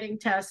without getting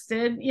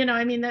tested.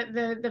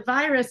 The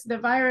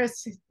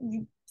virus,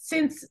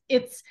 since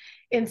its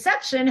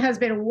inception, has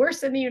been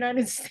worse in the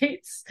United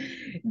States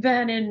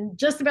than in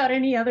just about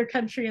any other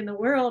country in the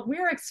world.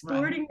 We're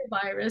exporting the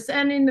virus.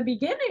 And in the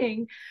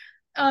beginning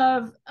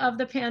of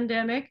the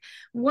pandemic,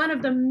 one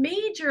of the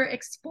major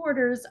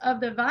exporters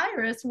of the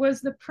virus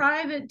was the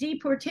private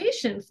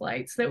deportation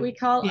flights that we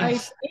call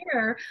ICE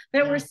Air,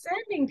 that were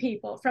sending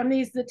people from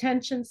these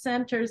detention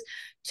centers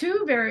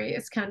to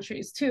various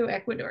countries, to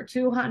Ecuador,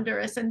 to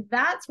Honduras. And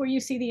that's where you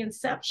see the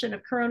inception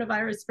of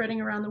coronavirus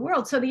spreading around the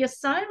world. So the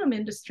asylum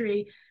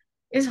industry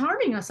is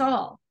harming us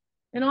all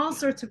in all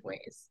sorts of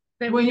ways.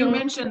 Well, you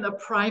mentioned the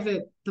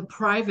private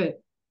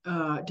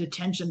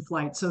detention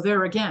flight. So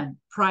there again,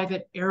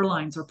 private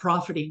airlines are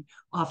profiting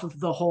off of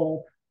the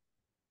whole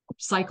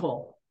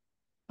cycle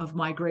of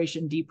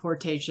migration,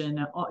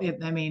 deportation.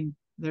 I mean,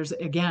 there's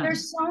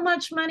so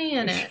much money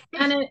in it,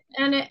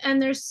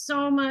 and there's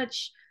so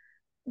much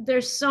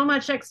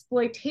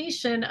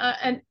exploitation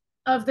and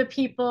of the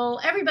people.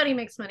 Everybody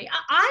makes money.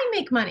 I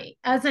make money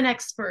as an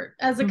expert,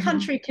 as a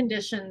country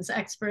conditions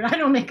expert. I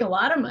don't make a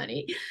lot of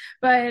money,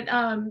 but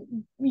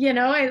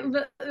there's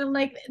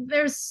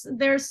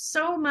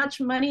so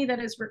much money that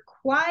is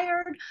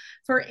required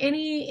for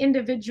any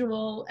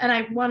individual. And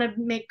I want to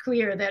make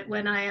clear that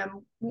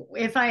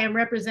if I am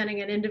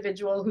representing an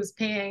individual who's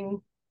paying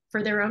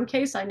for their own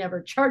case, I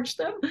never charge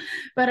them,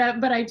 but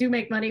I do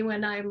make money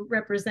when I'm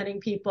representing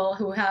people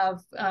who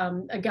have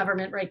a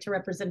government right to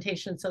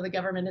representation, so the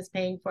government is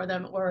paying for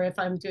them, or if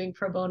I'm doing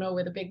pro bono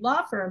with a big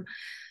law firm,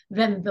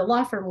 then the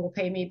law firm will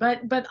pay me.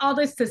 But all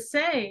this to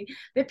say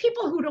that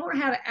people who don't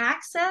have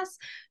access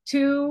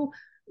to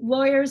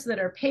lawyers that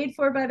are paid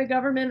for by the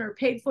government or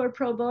paid for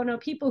pro bono,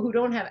 people who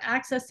don't have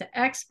access to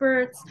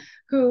experts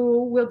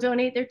who will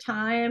donate their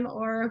time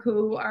or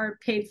who are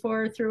paid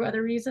for through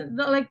other reasons,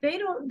 like they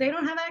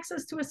don't have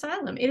access to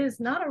asylum. It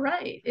is not a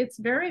right. It's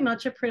very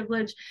much a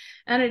privilege,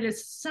 and it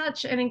is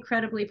such an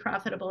incredibly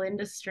profitable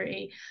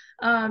industry.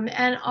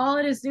 And all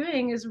it is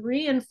doing is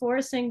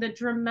reinforcing the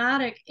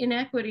dramatic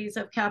inequities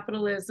of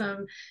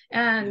capitalism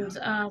and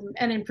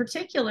in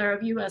particular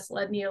of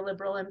US-led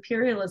neoliberal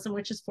imperialism,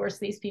 which has forced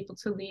these people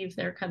to leave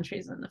their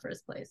countries in the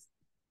first place.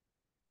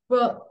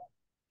 Well,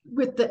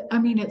 to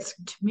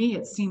me,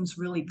 it seems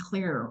really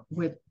clear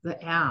with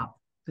the app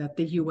that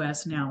the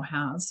US now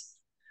has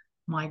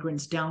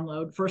migrants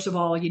download. First of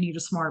all, you need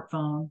a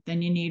smartphone,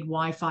 then you need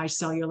Wi-Fi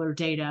cellular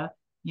data,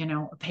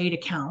 a paid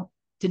account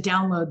to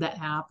download the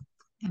app.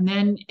 And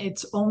then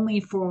it's only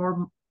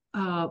for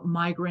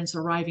migrants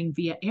arriving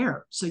via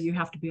air. So you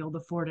have to be able to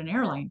afford an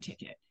airline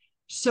ticket.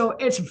 So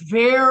it's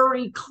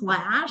very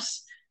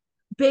class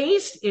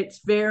based.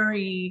 It's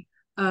very,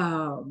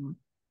 I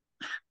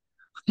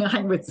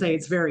would say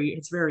it's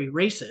very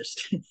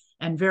racist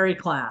and very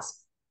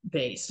class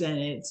based. And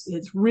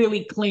it's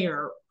really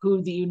clear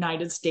who the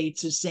United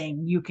States is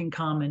saying you can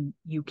come and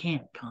you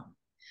can't come.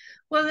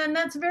 Well, then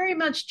that's very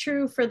much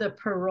true for the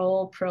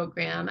parole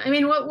program. I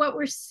mean, what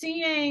we're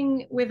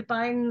seeing with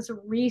Biden's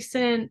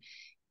recent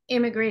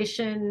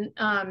immigration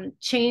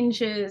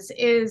changes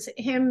is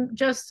him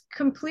just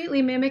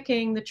completely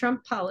mimicking the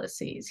Trump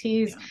policies.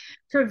 He's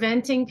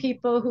preventing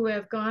people who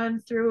have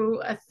gone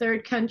through a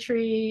third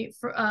country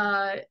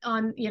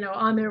on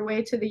their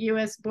way to the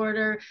U.S.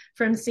 border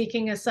from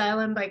seeking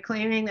asylum by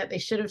claiming that they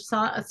should have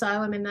sought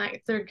asylum in that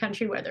third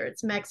country, whether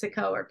it's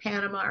Mexico or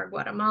Panama or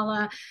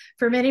Guatemala.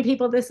 For many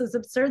people, this is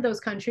absurd.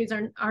 Those countries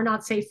are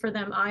not safe for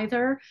them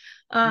either.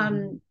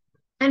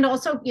 And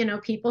also,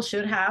 people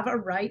should have a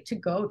right to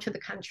go to the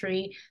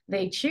country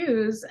they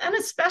choose. And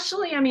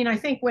especially, I mean, I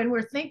think when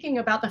we're thinking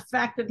about the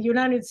fact that the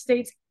United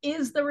States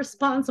is the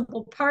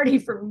responsible party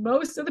for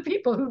most of the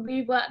people who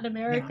leave Latin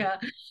America,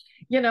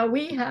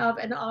 we have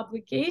an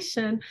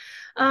obligation.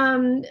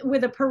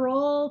 With a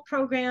parole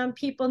program,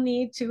 people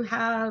need to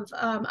have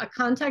a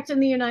contact in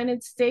the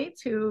United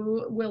States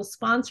who will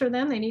sponsor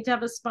them. They need to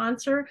have a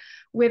sponsor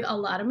with a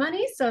lot of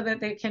money so that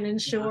they can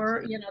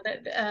ensure,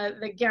 that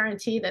the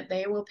guarantee that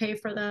they will pay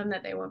for them,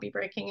 that they won't be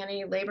breaking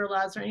any labor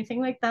laws or anything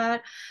like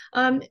that.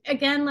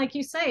 Again, like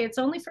you say, it's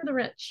only for the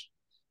rich.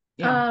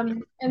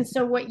 And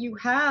so what you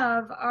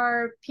have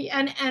are,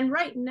 and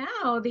right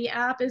now the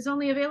app is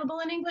only available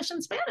in English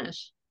and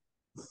Spanish.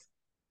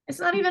 It's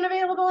not even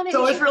available in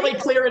English. So it's really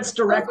clear it's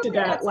directed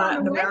at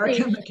Latin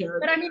America and the Caribbean.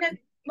 But I mean,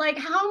 like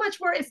how much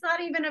more, it's not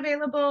even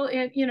available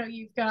in,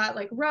 you've got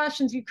like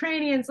Russians,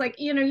 Ukrainians,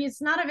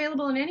 it's not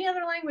available in any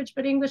other language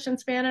but English and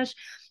Spanish.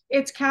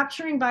 It's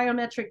capturing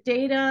biometric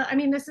data. I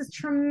mean, this is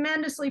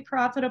tremendously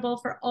profitable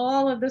for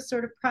all of this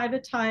sort of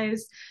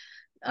privatized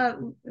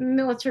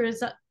military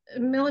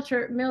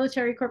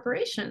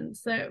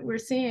corporations that we're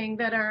seeing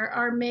that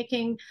are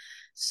making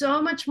so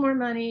much more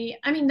money.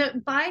 I mean,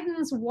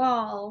 Biden's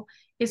wall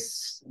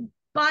is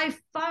by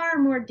far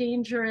more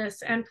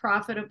dangerous and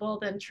profitable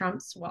than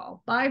Trump's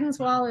wall. Biden's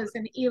wall is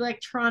an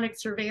electronic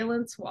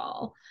surveillance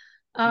wall,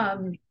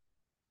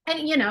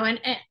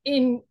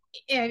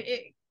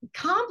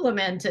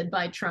 complemented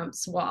by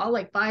Trump's wall.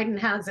 Like Biden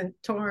hasn't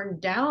torn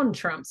down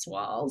Trump's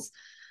walls.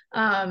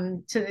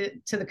 To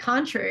the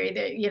contrary,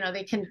 that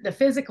the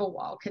physical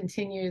wall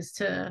continues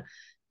to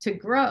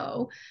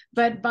grow,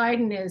 but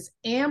Biden is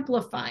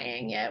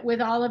amplifying it with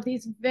all of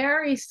these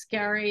very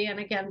scary and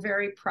again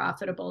very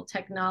profitable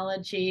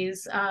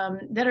technologies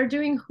that are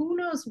doing who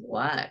knows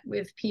what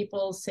with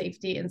people's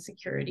safety and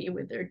security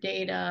with their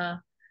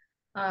data.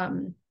 I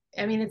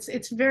mean,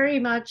 it's very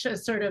much a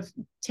sort of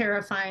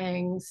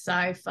terrifying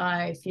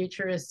sci-fi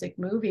futuristic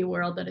movie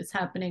world that is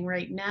happening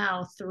right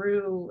now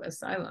through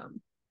asylum.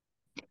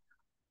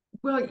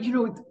 Well,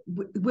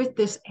 with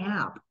this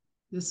app,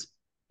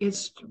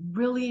 it's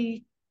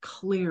really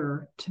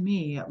clear to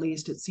me, at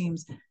least it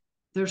seems,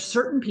 there's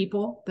certain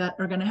people that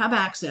are going to have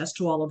access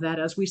to all of that.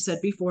 As we said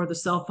before, the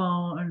cell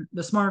phone,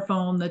 the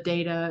smartphone, the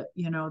data,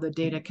 the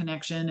data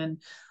connection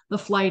and the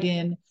flight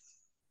in,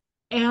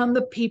 and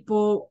the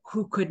people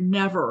who could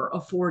never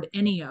afford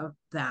any of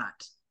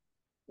that.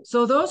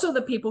 So those are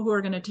the people who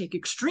are going to take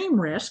extreme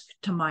risk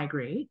to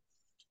migrate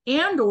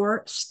and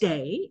or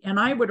stay. And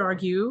I would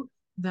argue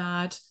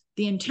that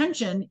the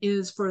intention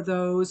is for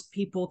those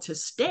people to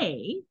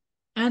stay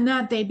and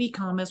that they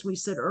become, as we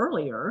said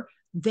earlier,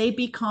 they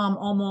become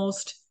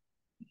almost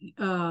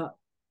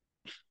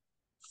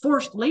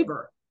forced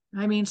labor.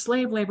 I mean,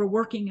 slave labor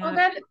working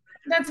at...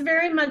 That's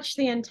very much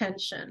the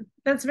intention.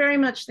 That's very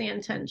much the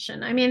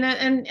intention. I mean,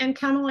 and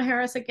Kamala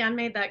Harris again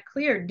made that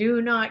clear.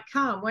 Do not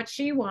come. What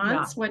she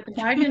wants, what the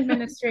Biden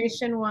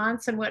administration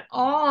wants, and what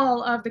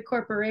all of the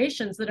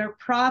corporations that are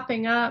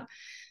propping up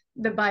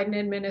the Biden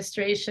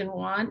administration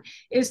want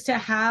is to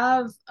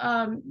have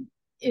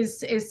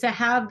to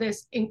have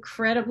this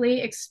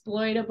incredibly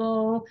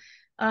exploitable,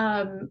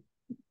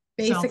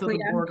 basically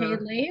unpaid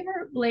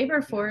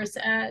labor force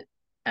at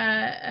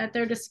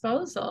their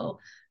disposal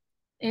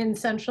in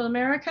Central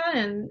America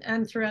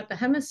and throughout the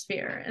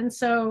hemisphere. And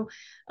so,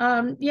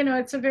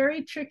 it's a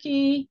very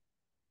tricky,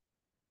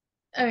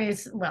 I mean,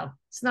 it's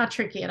not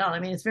tricky at all. I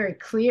mean, it's very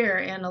clear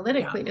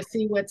analytically to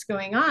see what's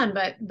going on,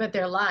 but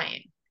they're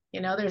lying.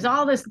 There's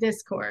all this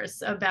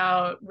discourse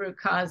about root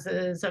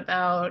causes,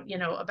 about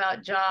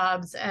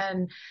jobs,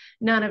 and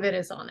none of it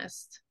is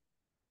honest.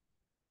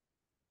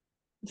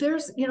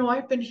 There's,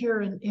 I've been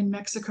here in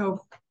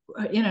Mexico,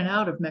 in and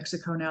out of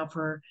Mexico now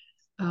for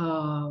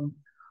a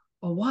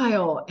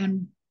while.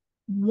 And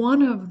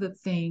one of the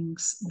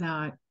things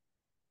that,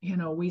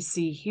 we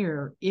see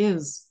here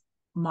is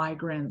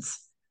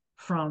migrants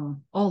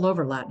from all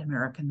over Latin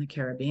America and the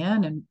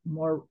Caribbean. And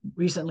more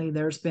recently,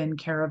 there's been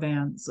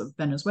caravans of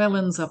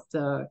Venezuelans up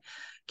the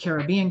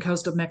Caribbean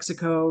coast of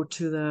Mexico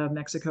to the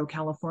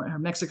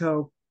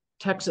Mexico,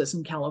 Texas,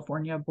 and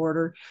California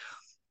border.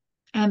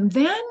 And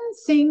then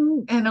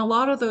and a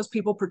lot of those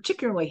people,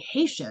 particularly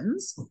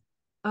Haitians,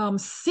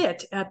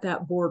 sit at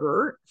that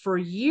border for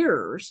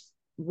years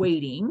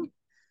waiting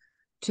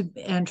to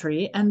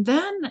entry. And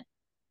then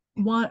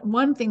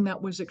one thing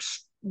that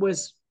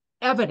was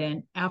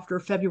evident after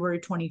February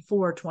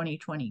 24,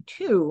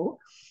 2022,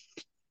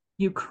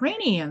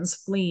 Ukrainians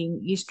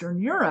fleeing Eastern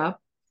Europe,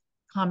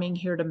 coming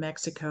here to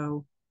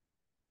Mexico,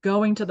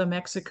 going to the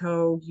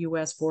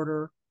Mexico-US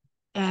border,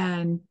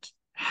 and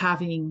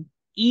having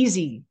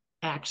easy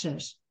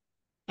access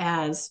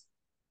as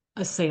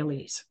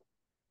asylees.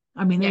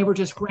 I mean, they were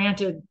just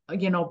granted,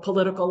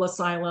 political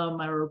asylum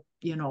or,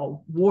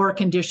 war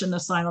condition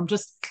asylum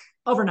just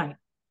overnight.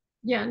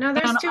 Yeah, no,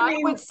 there's two. I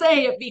would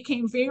say it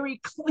became very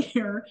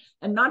clear,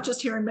 and not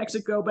just here in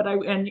Mexico, but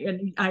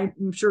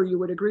I'm sure you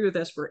would agree with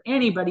this, for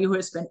anybody who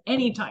has spent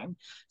any time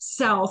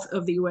south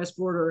of the U.S.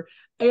 border,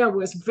 it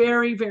was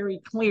very, very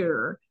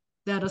clear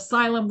that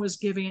asylum was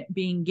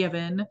being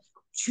given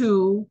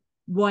to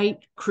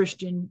white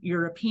Christian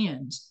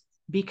Europeans,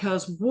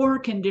 because war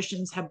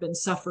conditions have been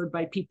suffered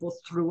by people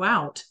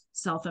throughout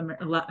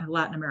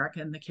Latin America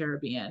and the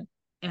Caribbean,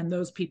 and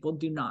those people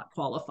do not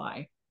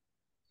qualify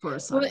for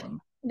asylum.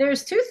 Well,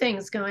 there's two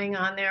things going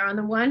on there. On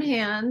the one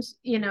hand,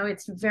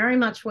 it's very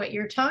much what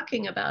you're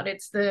talking about.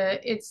 It's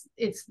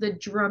the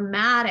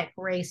dramatic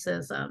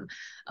racism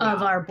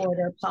of our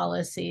border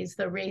policies,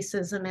 the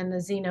racism and the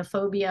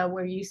xenophobia,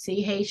 where you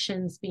see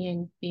Haitians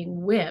being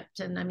whipped.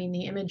 And I mean,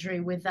 the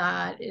imagery with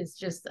that is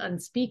just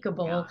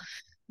unspeakable. Yeah.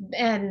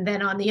 And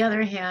then on the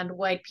other hand,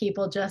 white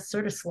people just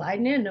sort of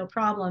sliding in, no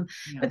problem.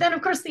 Yeah. But then,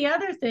 of course, the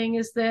other thing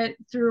is that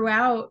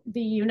throughout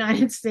the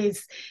United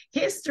States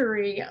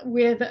history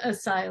with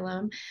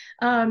asylum,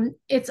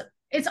 it's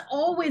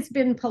always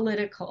been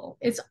political.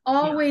 It's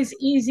always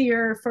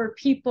easier for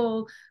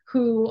people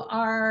who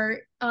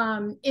are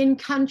in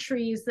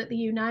countries that the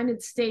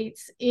United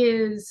States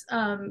is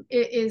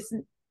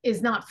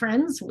not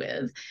friends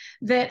with,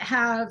 that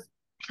have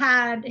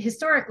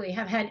historically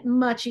had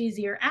much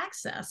easier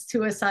access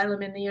to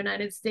asylum in the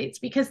United States,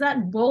 because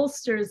that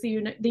bolsters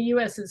the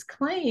US's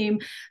claim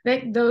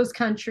that those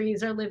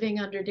countries are living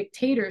under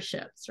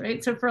dictatorships,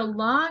 right? So for a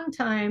long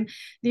time,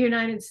 the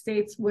United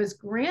States was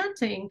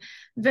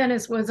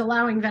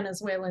allowing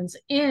Venezuelans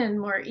in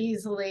more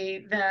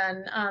easily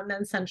than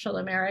Central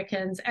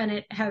Americans, and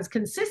it has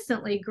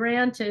consistently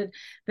granted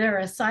their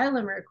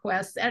asylum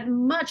requests at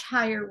much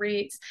higher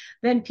rates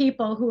than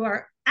people who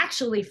are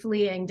actually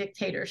fleeing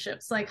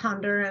dictatorships, like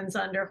Hondurans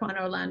under Juan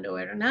Orlando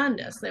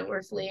Hernandez, that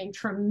were fleeing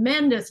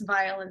tremendous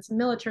violence,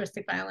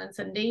 militaristic violence,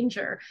 and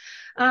danger.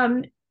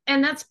 And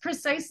that's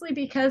precisely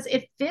because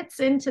it fits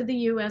into the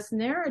US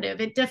narrative.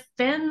 It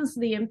defends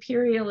the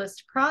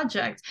imperialist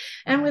project.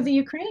 And with the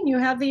Ukraine, you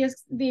have the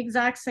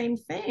exact same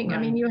thing. Right.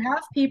 I mean, you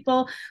have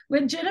people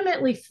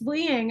legitimately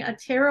fleeing a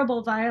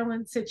terrible,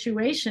 violent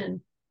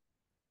situation.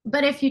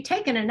 But if you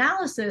take an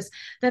analysis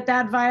that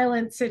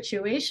violent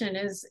situation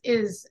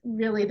is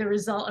really the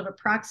result of a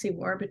proxy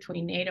war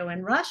between NATO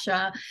and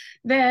Russia,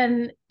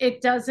 then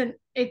it doesn't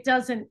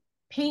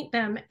paint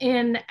them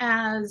in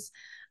as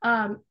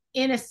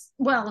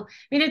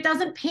it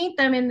doesn't paint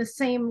them in the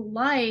same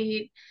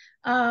light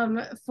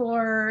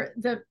for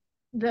the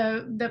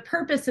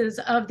purposes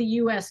of the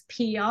US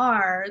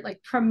PR,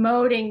 like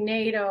promoting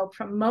NATO,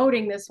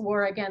 promoting this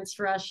war against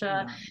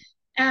Russia. Yeah.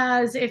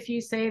 As if you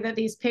say that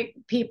these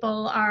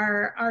people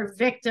are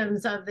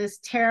victims of this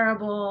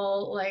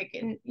terrible,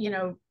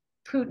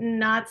 Putin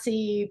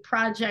Nazi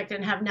project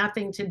and have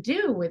nothing to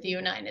do with the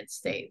United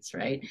States,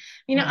 right?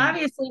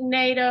 Obviously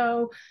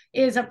NATO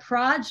is a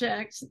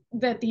project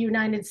that the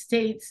United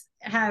States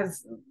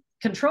has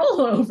control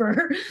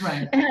over,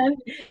 right? And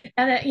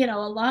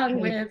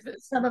along with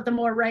some of the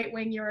more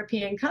right-wing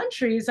European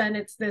countries, and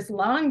it's this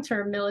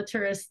long-term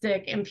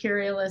militaristic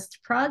imperialist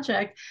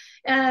project.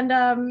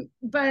 And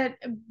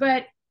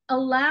but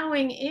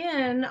allowing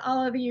in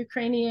all of the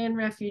Ukrainian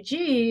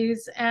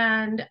refugees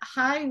and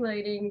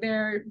highlighting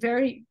their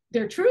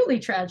truly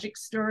tragic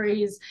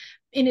stories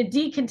in a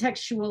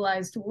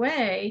decontextualized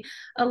way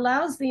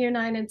allows the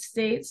United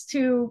States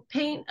to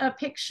paint a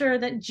picture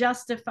that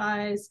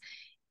justifies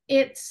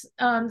it's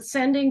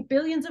sending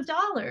billions of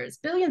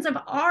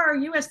our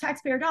US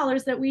taxpayer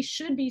dollars that we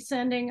should be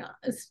spending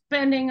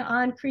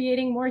on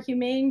creating more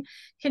humane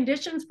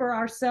conditions for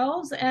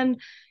ourselves and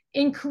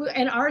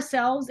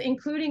ourselves,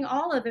 including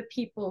all of the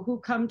people who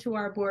come to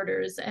our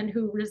borders and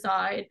who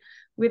reside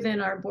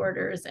within our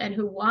borders and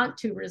who want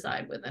to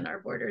reside within our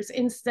borders,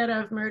 instead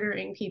of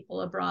murdering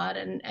people abroad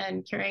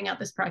and carrying out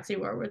this proxy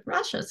war with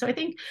Russia. So I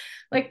think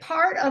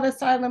part of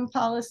asylum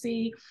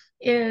policy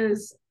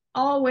is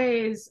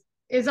always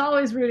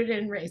rooted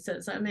in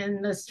racism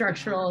and the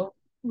structural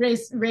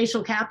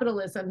racial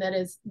capitalism that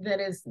is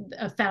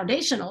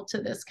foundational to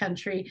this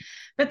country.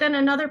 But then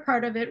another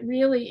part of it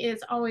really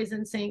is always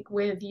in sync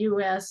with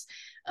US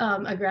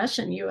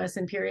aggression, US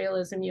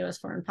imperialism, US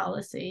foreign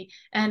policy.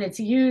 And it's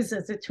used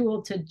as a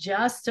tool to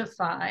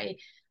justify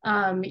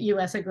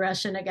U.S.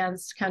 aggression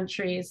against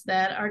countries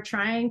that are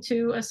trying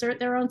to assert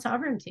their own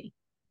sovereignty.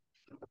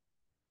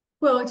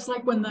 Well, it's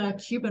like when the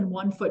Cuban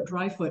 1 foot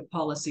dry foot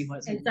policy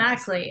was.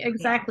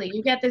 Exactly.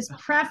 You get this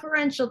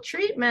preferential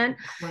treatment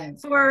right.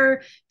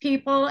 for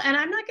people, and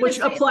I'm not going to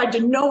which applied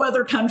to no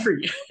other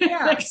country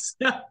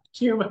except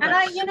Cuba. And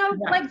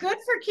like, good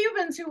for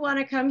Cubans who want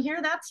to come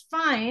here, that's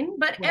fine,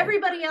 but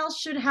everybody else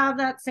should have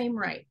that same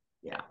right.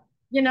 Yeah.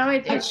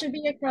 It should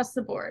be across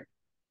the board.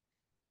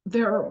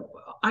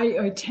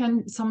 I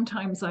tend,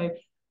 sometimes I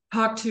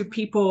talk to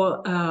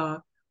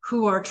people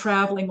who are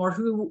traveling or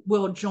who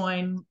will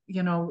join,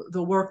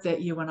 the work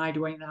that you and I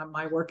doing.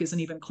 My work isn't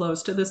even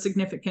close to the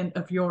significant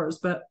of yours,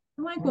 but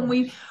like when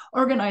we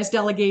organize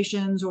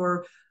delegations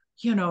or,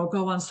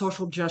 go on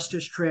social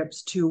justice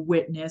trips to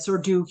witness or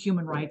do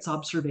human rights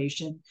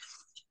observation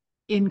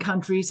in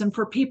countries. And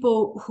for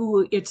people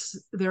who it's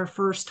their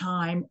first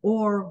time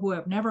or who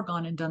have never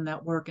gone and done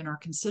that work and are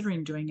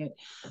considering doing it,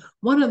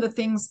 one of the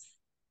things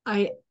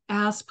I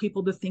ask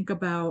people to think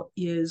about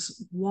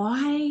is,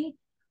 why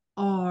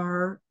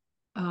are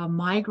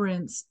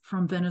migrants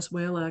from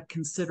Venezuela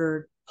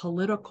considered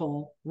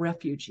political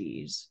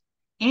refugees?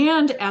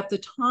 And at the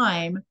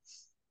time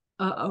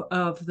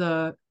of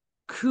the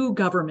coup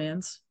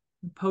governments,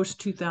 post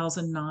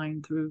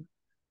 2009 through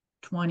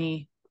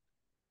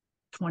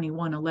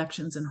 2021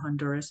 elections in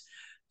Honduras,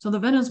 so the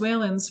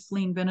Venezuelans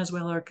fleeing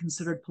Venezuela are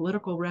considered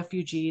political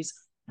refugees,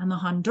 and the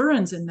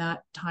Hondurans in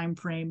that time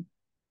frame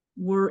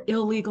were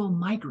illegal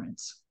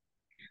migrants.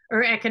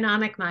 Or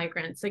economic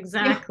migrants,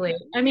 exactly.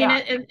 I mean,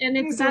 and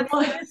it's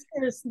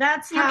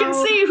that's you can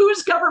see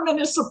whose government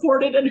is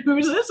supported and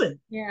whose isn't.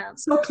 Yeah.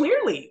 So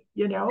clearly,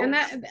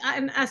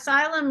 and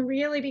asylum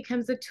really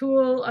becomes a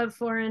tool of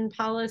foreign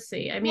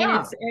policy. I mean,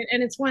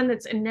 it's one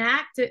that's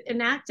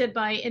enacted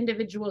by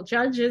individual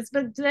judges,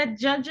 but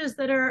judges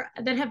that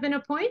have been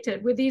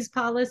appointed with these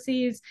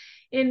policies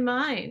in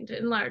mind,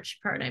 in large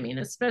part. I mean,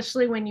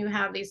 especially when you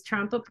have these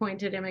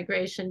Trump-appointed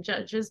immigration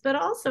judges, but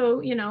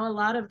also, a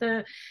lot of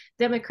the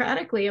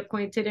democratically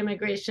appointed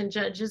immigration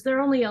judges,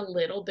 they're only a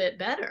little bit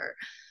better.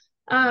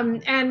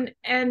 And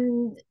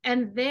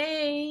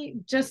they,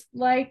 just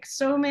like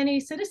so many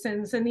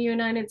citizens in the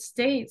United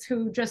States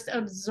who just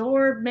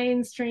absorb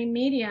mainstream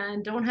media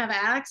and don't have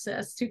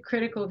access to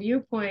critical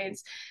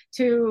viewpoints,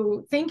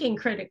 to thinking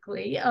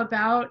critically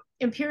about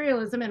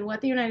imperialism and what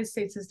the United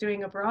States is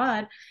doing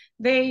abroad,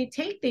 they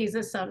take these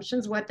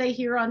assumptions, what they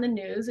hear on the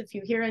news. If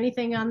you hear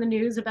anything on the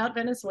news about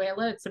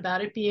Venezuela, it's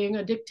about it being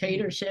a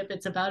dictatorship.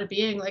 It's about it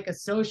being like a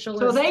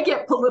socialist. So they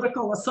get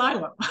political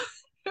asylum.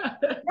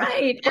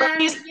 Right.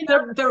 And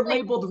they're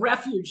labeled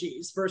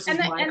refugees versus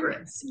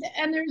migrants.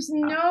 And there's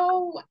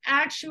no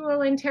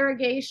actual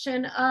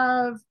interrogation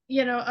of,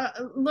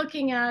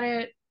 looking at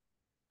it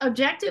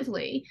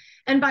objectively.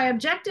 And by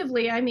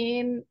objectively, I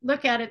mean,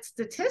 look at it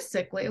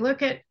statistically.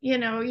 Look at,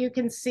 you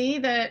can see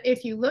that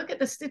if you look at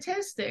the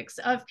statistics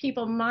of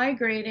people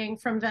migrating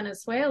from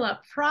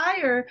Venezuela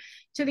prior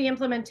to the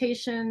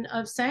implementation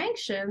of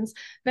sanctions,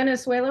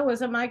 Venezuela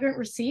was a migrant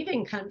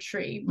receiving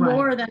country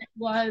more than it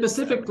was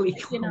specifically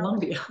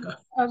Colombia.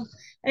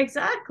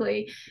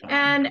 Exactly.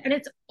 And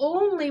it's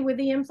only with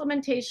the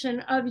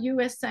implementation of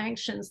US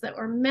sanctions that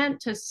were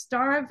meant to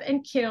starve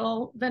and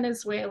kill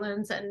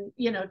Venezuelans and,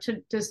 to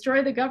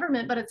destroy the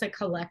government, but it's a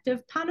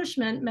collective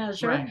punishment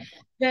measure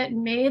that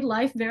made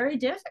life very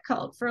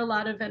difficult for a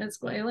lot of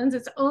Venezuelans.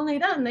 It's only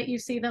then that you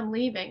see them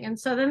leaving. And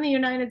so then the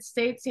United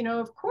States,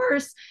 of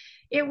course,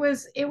 it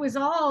was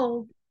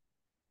all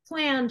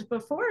planned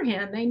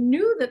beforehand. They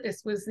knew that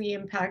this was the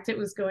impact it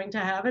was going to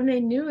have, and they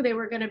knew they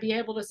were going to be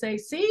able to say,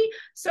 see,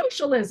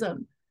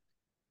 socialism.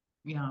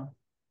 Yeah.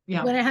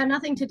 When it had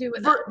nothing to do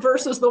with that.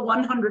 Versus the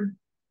 100%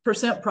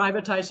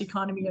 privatized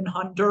economy in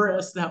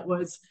Honduras that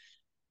was,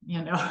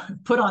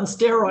 put on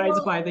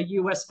steroids by the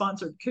US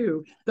sponsored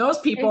coup. Those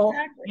people,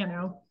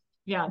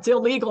 it's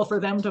illegal for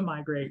them to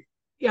migrate.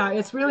 Yeah,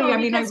 it's really,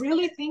 I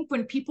really think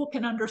when people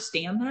can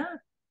understand that,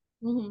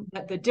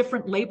 that the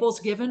different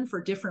labels given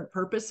for different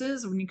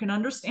purposes, when you can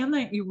understand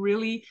that, you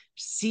really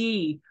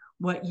see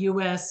what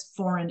US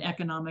foreign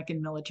economic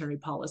and military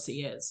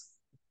policy is.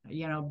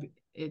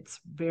 It's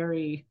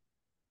very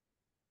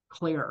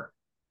clear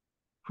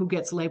who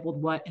gets labeled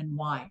what and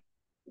why.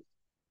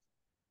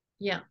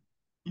 Yeah.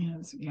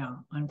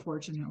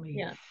 Unfortunately.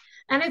 Yeah.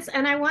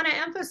 And I want to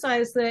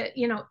emphasize that,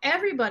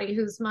 everybody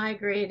who's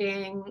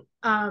migrating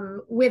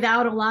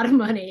without a lot of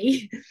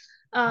money,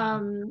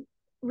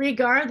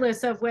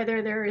 regardless of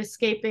whether they're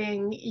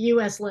escaping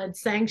US-led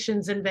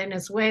sanctions in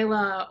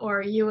Venezuela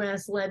or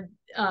US-led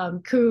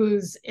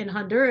coups in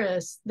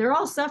Honduras, they're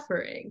all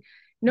suffering.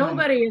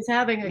 Nobody is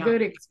having a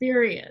good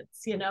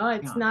experience.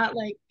 It's not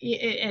like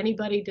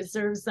anybody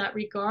deserves that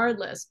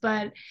regardless.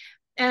 But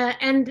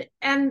and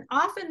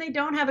often they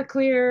don't have a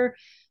clear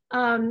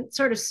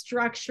sort of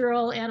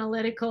structural,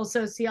 analytical,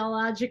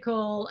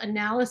 sociological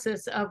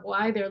analysis of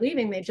why they're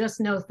leaving. They just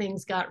know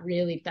things got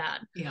really bad.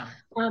 Yeah.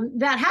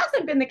 That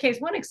hasn't been the case.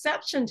 One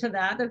exception to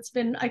that that's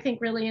been, I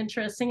think, really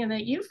interesting and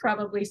that you've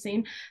probably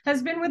seen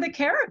has been with the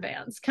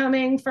caravans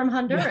coming from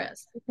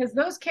Honduras. Yeah. Because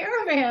those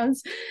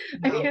caravans,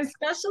 I mean,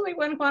 especially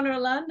when Juan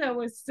Orlando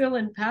was still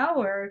in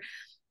power,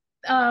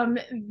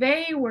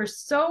 they were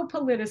so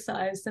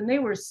politicized and they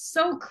were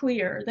so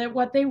clear that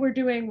what they were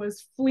doing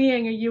was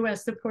fleeing a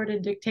US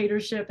supported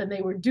dictatorship, and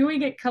they were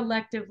doing it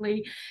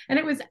collectively. And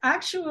it was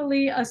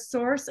actually a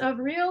source of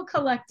real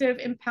collective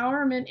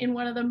empowerment in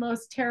one of the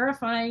most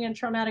terrifying and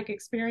traumatic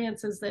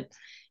experiences that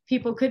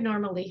people could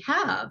normally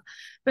have.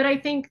 But I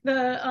think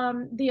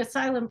the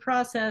asylum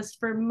process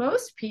for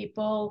most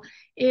people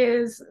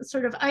is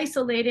sort of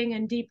isolating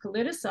and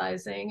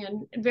depoliticizing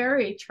and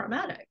very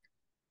traumatic.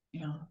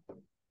 Yeah.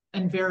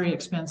 And very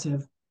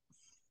expensive.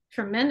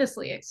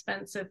 Tremendously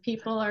expensive.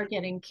 People are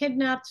getting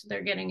kidnapped,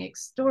 they're getting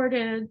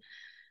extorted,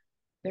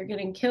 they're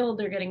getting killed,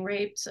 they're getting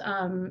raped,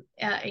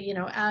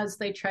 as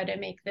they try to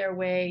make their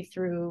way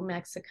through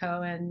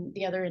Mexico and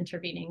the other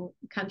intervening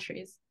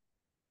countries.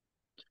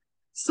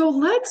 So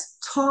let's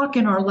talk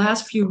in our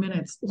last few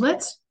minutes.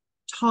 Let's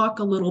talk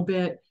a little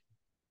bit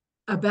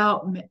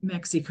about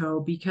Mexico,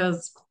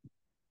 because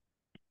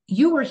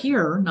you were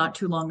here not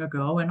too long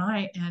ago, and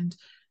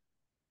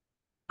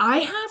I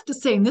have to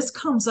say, and this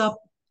comes up,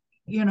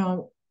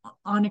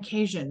 on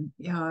occasion,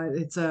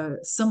 it's a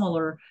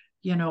similar,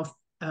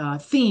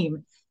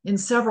 theme in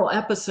several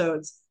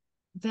episodes,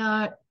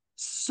 that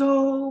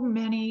so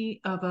many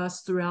of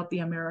us throughout the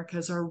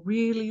Americas are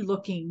really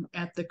looking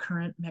at the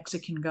current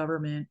Mexican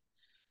government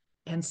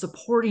and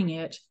supporting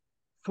it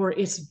for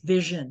its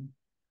vision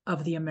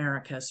of the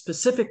Americas,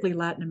 specifically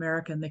Latin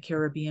America and the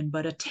Caribbean,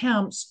 but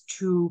attempts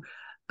to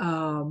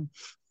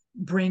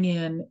bring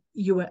in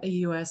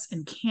US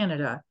and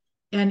Canada.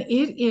 And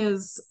it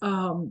is,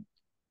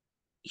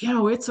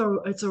 it's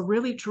a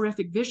really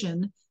terrific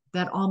vision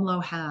that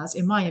AMLO has,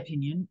 in my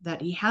opinion, that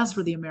he has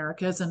for the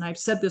Americas. And I've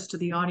said this to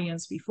the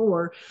audience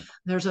before.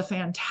 There's a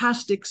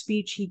fantastic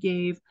speech he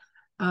gave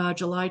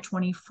July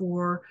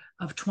 24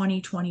 of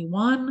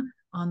 2021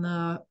 on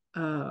the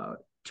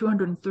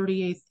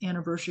 238th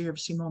anniversary of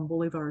Simon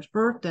Bolivar's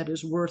birth that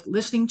is worth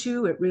listening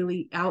to. It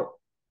really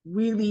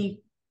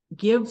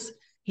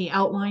he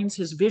outlines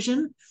his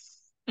vision.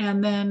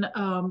 And then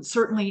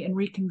certainly in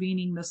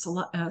reconvening the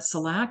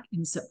CELAC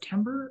in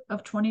September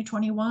of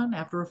 2021,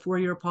 after a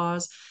 4-year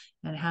pause,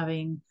 and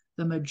having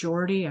the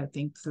majority, I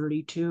think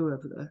 32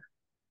 of the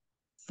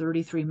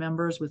 33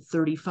 members with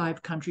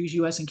 35 countries,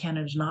 US and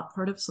Canada is not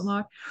part of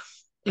CELAC,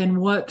 and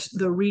what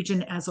the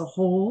region as a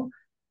whole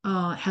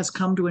has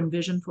come to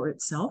envision for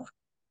itself.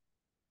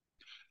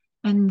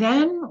 And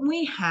then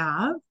we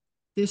have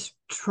this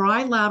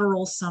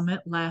trilateral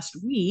summit last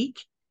week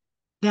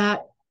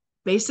that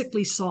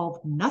basically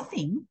solved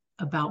nothing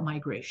about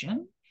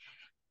migration.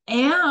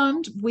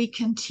 And we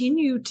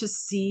continue to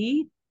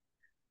see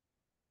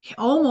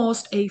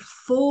almost a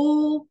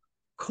full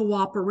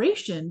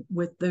cooperation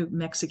with the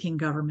Mexican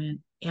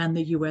government and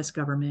the US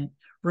government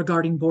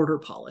regarding border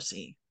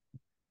policy.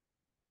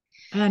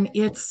 And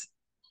it's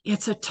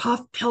a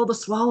tough pill to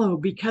swallow,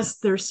 because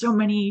there's so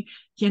many,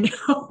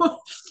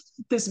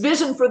 this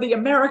vision for the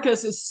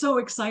Americas is so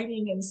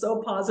exciting and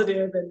so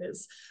positive, and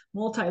this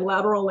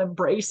multilateral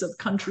embrace of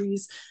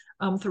countries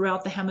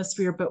throughout the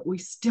hemisphere, but we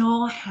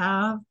still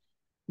have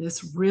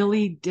this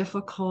really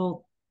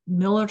difficult,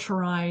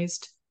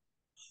 militarized,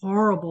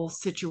 horrible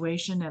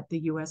situation at the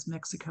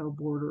US-Mexico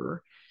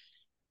border.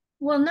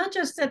 Well, not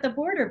just at the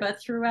border,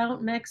 but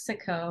throughout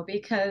Mexico,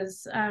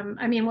 because,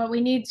 what we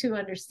need to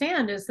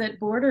understand is that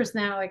borders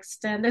now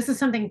extend. This is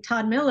something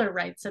Todd Miller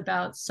writes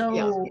about.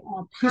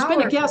 Who's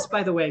been a guest,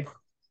 by the way.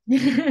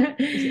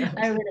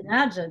 I would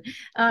imagine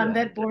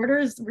that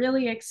borders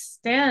really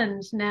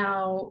extend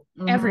now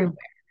everywhere.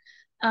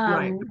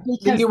 Right.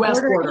 Because the US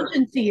border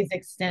agencies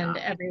extend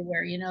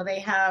everywhere. They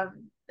have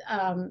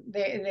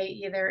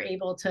they're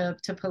able to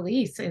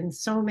police in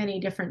so many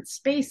different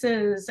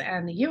spaces,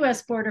 and the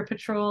US Border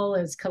Patrol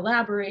is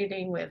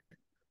collaborating with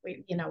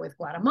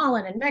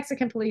Guatemalan and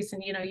Mexican police,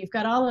 and you've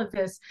got all of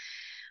this,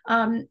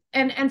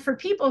 and for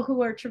people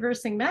who are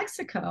traversing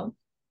Mexico,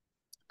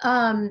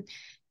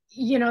 they're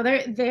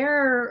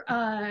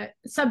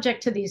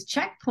subject to these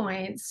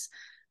checkpoints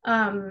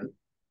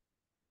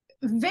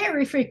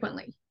very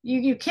frequently.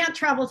 You can't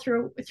travel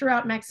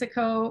throughout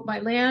Mexico by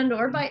land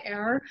or by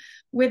air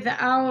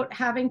without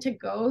having to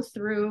go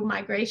through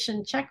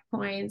migration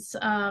checkpoints,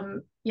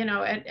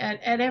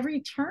 at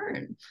every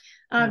turn.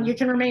 You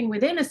can remain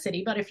within a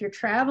city, but if you're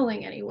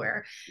traveling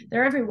anywhere,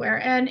 they're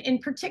everywhere. And in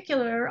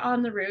particular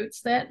on the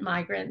routes that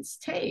migrants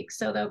take.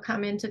 So they'll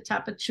come into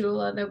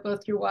Tapachula, they'll go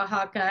through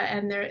Oaxaca,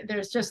 and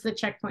there's just the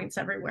checkpoints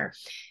everywhere.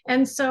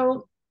 And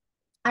so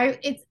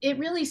it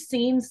really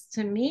seems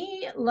to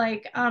me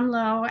like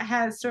AMLO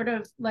has sort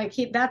of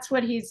that's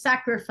what he's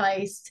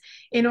sacrificed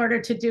in order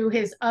to do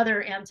his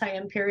other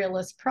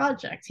anti-imperialist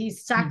projects.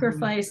 He's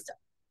sacrificed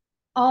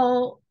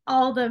all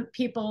all the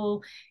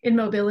people in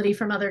mobility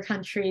from other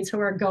countries who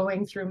are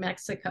going through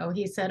Mexico.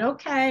 He said,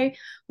 okay,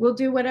 we'll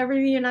do whatever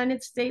the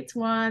United States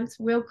wants.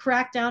 We'll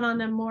crack down on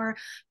them more.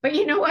 But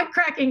you know what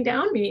cracking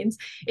down means?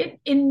 It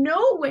in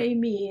no way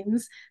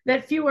means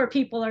that fewer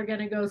people are going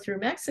to go through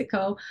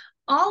Mexico.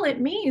 All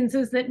it means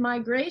is that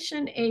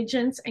migration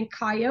agents and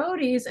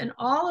coyotes and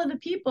all of the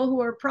people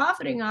who are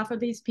profiting off of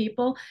these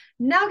people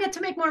now get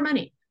to make more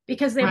money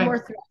because they have more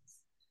threats.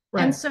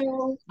 Right. And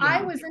so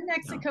I was in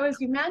Mexico, as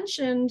you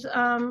mentioned,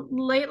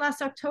 late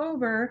last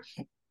October,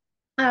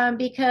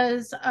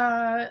 because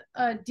a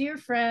dear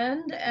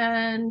friend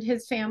and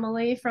his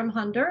family from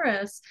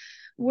Honduras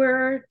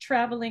were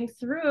traveling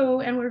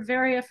through and were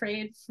very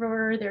afraid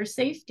for their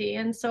safety.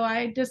 And so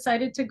I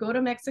decided to go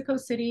to Mexico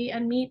City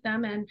and meet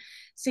them and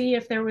see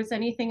if there was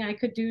anything I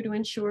could do to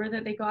ensure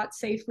that they got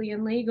safely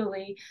and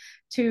legally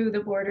to the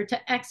border to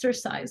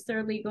exercise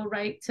their legal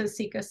right to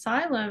seek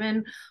asylum.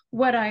 And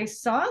what I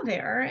saw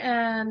there,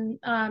 and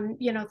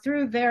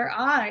through their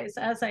eyes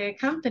as I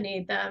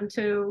accompanied them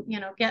to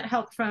get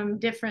help from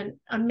different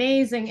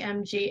amazing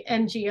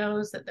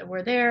NGOs that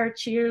were there,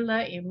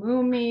 Chirla,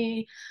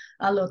 Imumi,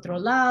 Al Otro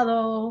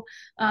Lado,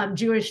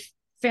 Jewish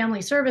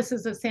Family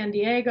Services of San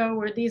Diego,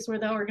 where these were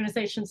the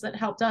organizations that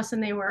helped us,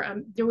 and they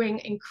were doing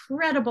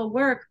incredible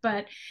work.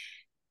 But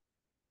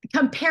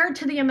compared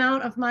to the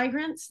amount of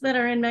migrants that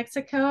are in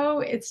Mexico,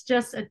 it's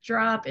just a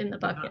drop in the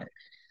bucket.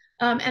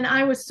 And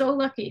I was so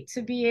lucky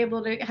to be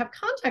able to have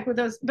contact with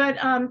those. But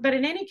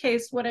in any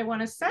case, what I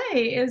want to say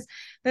is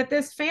that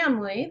this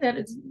family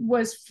that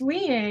was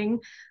fleeing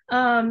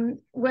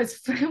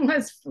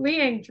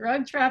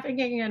drug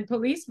trafficking and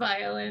police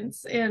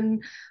violence in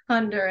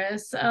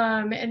Honduras,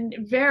 and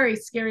very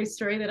scary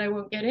story that I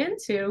won't get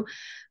into.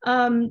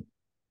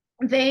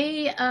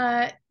 They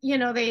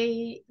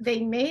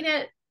made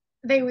it.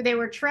 They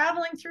were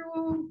traveling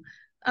through.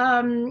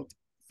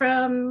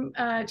 From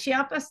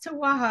Chiapas to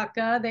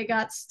Oaxaca. They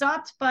got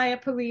stopped by a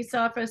police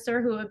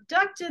officer who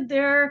abducted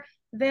their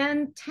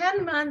then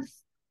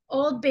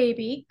 10-month-old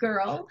baby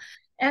girl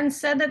and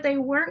said that they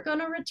weren't going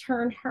to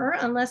return her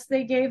unless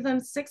they gave them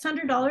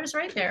 $600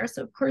 right there.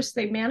 So, of course,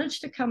 they managed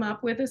to come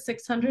up with the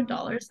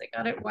 $600. They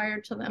got it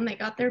wired to them. They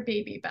got their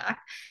baby back.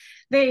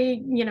 They,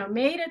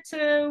 made it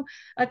to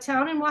a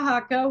town in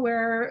Oaxaca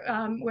where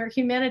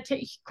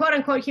quote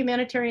unquote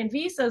humanitarian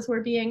visas were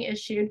being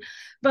issued,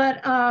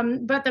 but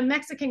the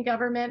Mexican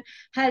government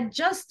had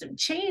just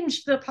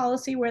changed the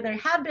policy where there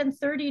had been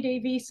 30-day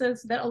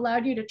visas that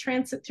allowed you to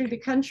transit through the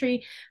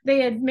country. They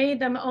had made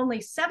them only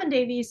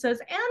 7-day visas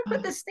and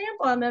put the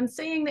stamp on them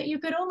saying that you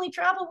could only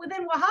travel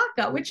within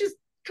Oaxaca, which is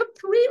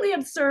completely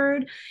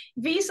absurd.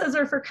 Visas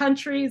are for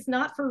countries,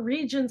 not for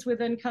regions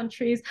within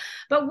countries.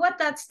 But what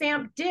that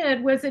stamp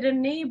did was it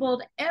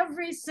enabled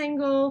every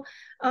single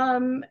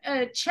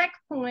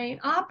checkpoint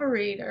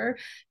operator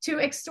to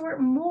extort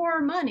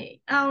more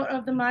money out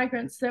of the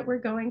migrants that were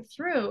going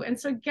through. And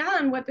so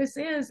again, what this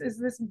is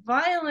this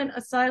violent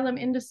asylum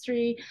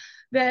industry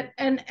that,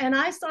 and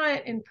I saw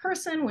it in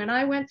person when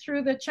I went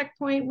through the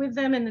checkpoint with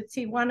them in the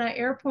Tijuana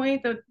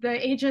airport.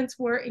 The agents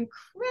were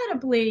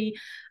incredibly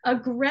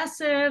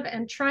aggressive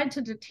and tried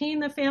to detain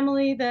the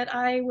family that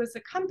I was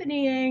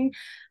accompanying.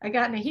 I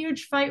got in a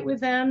huge fight with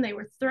them. They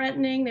were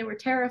threatening, they were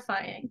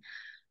terrifying.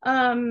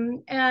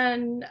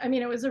 And I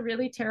mean, it was a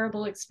really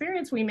terrible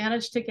experience. We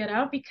managed to get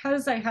out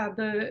because I had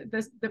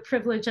the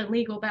privilege and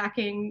legal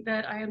backing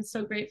that I am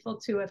so grateful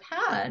to have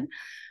had.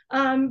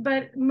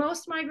 But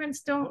most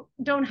migrants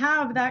don't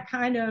have that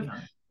kind of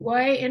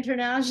white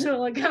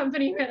international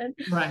accompaniment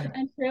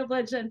and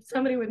privilege and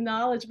somebody with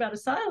knowledge about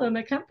asylum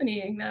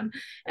accompanying them.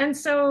 And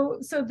so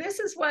this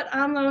is what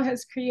AMLO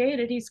has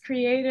created. He's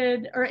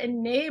created or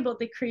enabled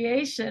the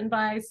creation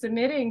by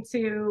submitting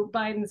to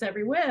Biden's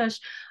every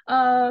wish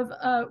of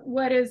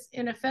what is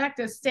in effect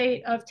a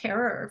state of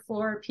terror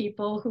for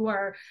people who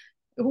are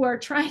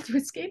trying to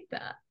escape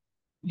that.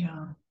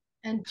 Yeah.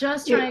 And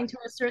just trying to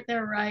assert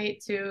their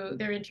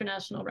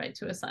international right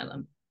to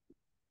asylum.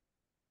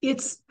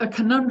 It's a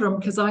conundrum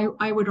because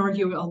I would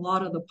argue a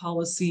lot of the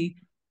policy,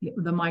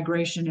 the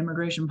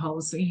immigration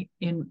policy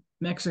in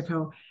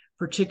Mexico,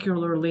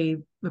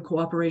 particularly the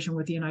cooperation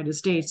with the United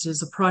States,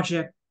 is a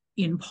project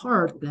in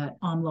part that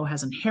AMLO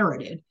has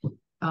inherited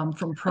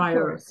from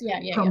prior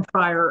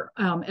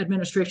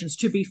administrations.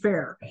 To be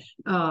fair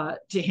to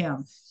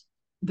him,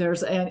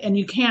 and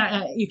you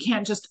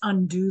can't just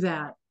undo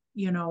that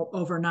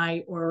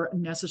overnight or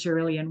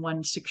necessarily in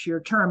one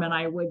 6-year term. And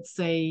I would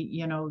say,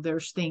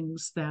 there's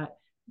things that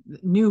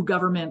new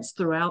governments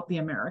throughout the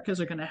Americas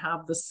are going to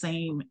have the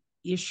same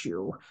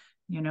issue,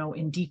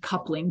 in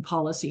decoupling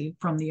policy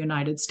from the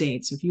United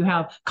States. If you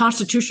have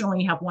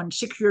constitutionally have one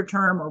 6-year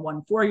term or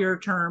one 4-year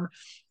term,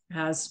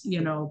 as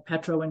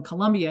Petro in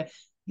Colombia,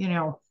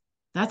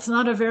 that's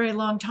not a very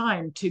long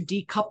time to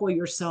decouple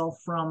yourself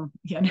from,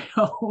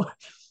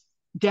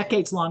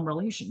 decades long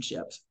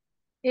relationships.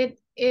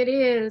 It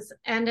is,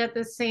 and at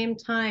the same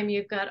time,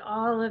 you've got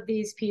all of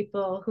these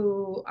people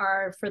who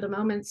are, for the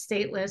moment,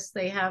 stateless.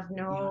 They have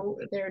no,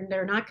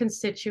 they're not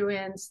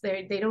constituents.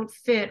 They don't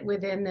fit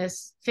within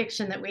this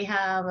fiction that we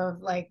have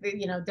of like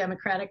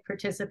democratic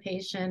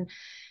participation,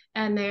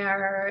 and they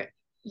are,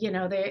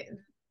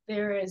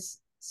 there is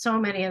so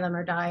many of them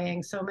are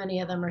dying, so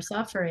many of them are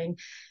suffering,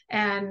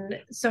 and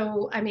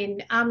so I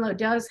mean, AMLO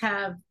does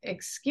have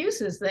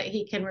excuses that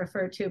he can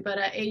refer to, but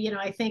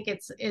I think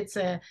it's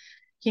a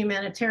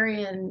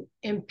humanitarian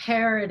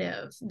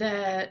imperative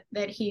that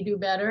he do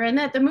better, and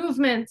that the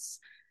movements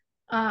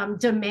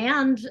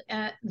demand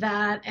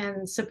that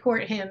and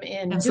support him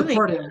in and doing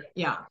support him.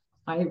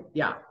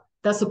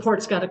 That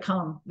support's got to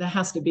come. That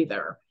has to be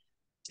there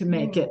to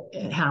make it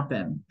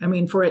happen. I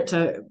mean, for it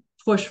to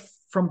push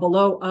from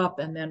below up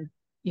and then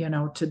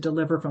to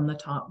deliver from the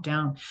top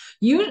down.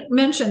 You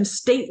mentioned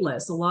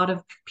stateless. A lot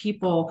of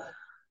people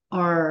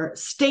are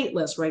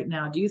stateless right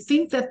now. Do you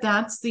think that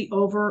that's the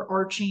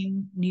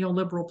overarching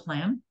neoliberal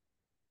plan?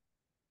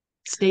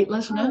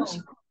 Statelessness?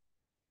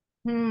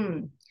 I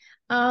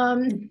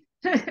mean,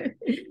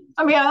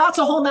 that's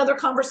a whole nother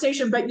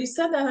conversation, but you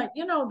said that,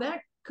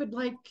 that could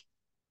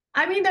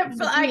I mean, that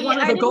I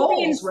didn't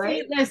mean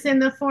stateless in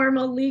the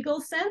formal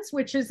legal sense,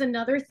 which is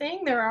another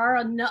thing. There are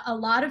a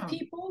lot of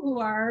people who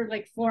are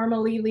like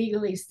formally,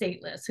 legally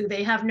stateless, who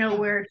they have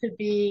nowhere to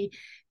be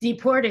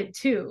deported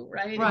to,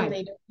 right? Right. Who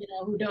they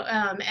who don't,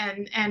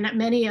 and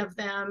many of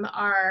them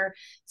are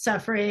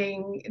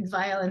suffering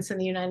violence in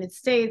the United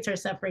States, or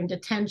suffering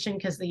detention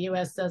because the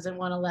U.S. doesn't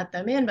want to let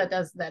them in, but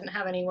doesn't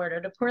have anywhere to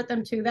deport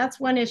them to. That's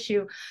one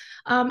issue.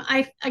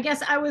 I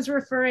guess I was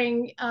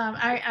referring.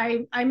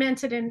 I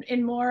meant it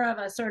in more of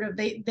a sort of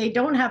they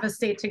don't have a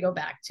state to go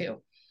back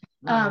to.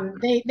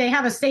 They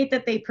have a state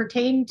that they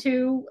pertain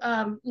to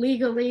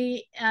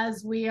legally,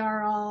 as we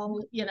are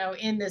all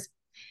in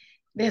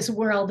this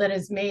world that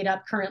is made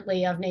up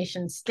currently of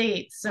nation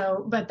states.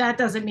 So, but that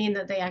doesn't mean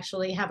that they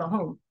actually have a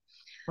home.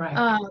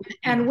 Right.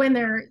 And when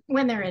they're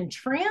in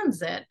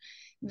transit,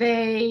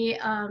 they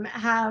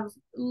have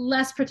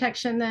less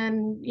protection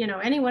than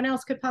anyone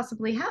else could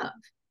possibly have,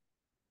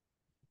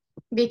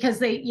 because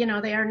they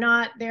are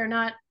not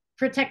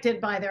protected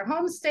by their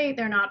home state.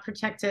 They're not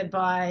protected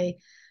by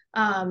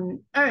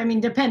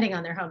depending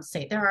on their home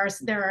state.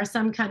 There are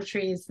some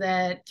countries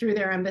that, through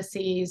their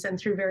embassies and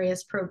through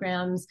various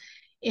programs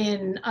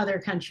in other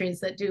countries,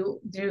 that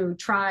do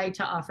try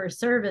to offer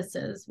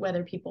services.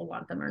 Whether people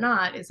want them or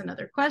not is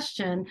another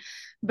question.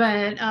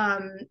 But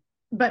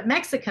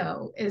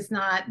Mexico is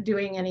not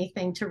doing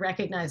anything to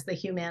recognize the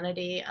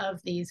humanity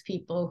of these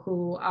people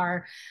who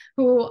are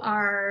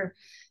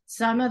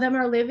some of them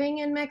are living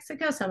in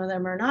Mexico, some of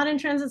them are not in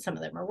transit, some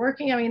of them are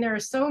working. I mean, there are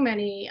so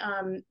many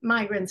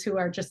migrants who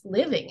are just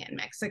living in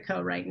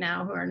Mexico right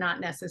now, who are not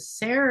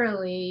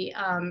necessarily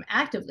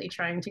actively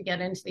trying to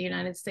get into the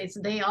United States.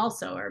 They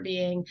also are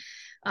being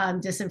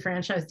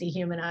disenfranchised,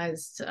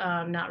 dehumanized,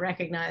 not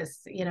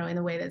recognized, in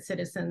the way that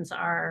citizens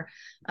are.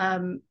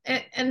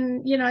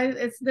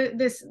 It's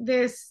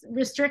this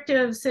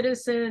restrictive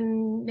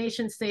citizen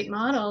nation state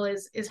model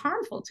is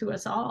harmful to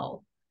us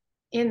all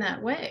in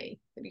that way,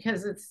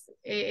 because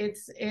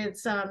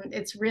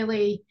it's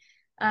really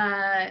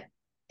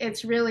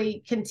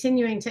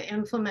continuing to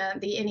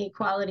implement the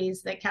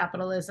inequalities that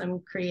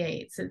capitalism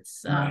creates.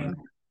 It's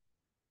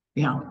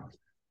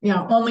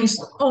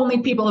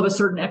only people of a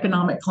certain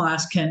economic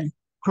class can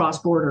cross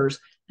borders,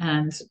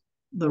 and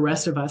the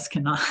rest of us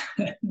cannot.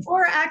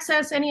 Or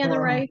access any other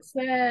rights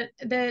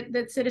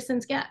that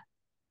citizens get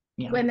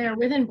when they're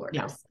within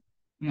borders.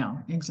 Yeah,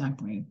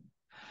 exactly.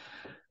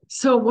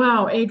 So,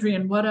 wow,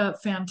 Adrienne, what a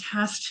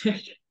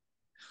fantastic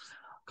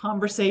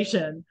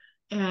conversation,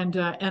 and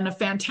a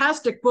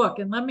fantastic book.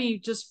 And let me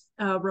just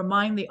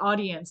remind the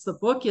audience, the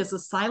book is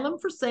Asylum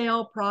for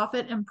Sale,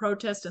 Profit and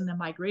Protest in the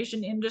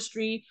Migration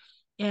Industry,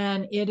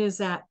 and it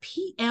is at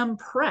PM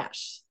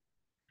Press.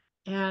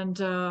 And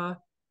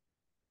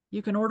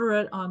you can order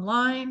it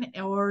online,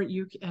 or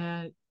you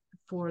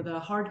for the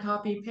hard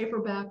copy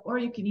paperback, or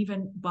you can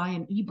even buy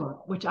an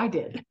ebook, which I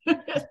did.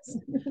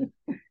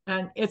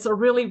 And it's a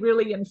really,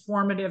 really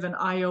informative and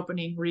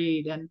eye-opening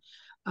read. And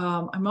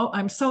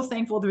I'm so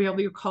thankful to be able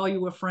to call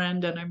you a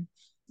friend. And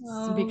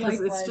because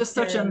it's just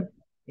such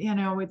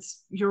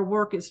it's your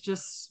work is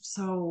just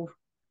so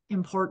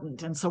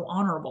important and so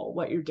honorable,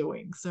 what you're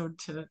doing. So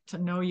to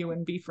know you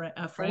and be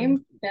a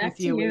friend with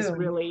you is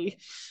really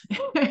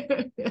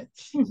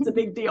it's a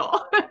big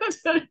deal.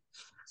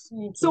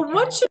 So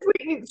what should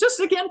we, just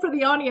again for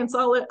the audience,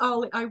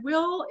 I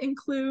will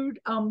include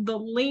the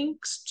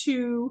links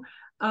to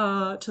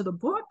the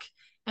book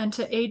and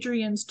to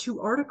Adrienne's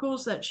 2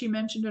 articles that she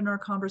mentioned in our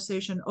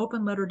conversation: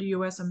 Open Letter to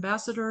U.S.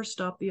 Ambassador,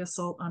 Stop the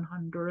Assault on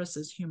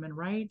Honduras's Human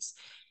Rights,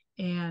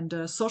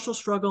 and Social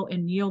Struggle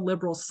in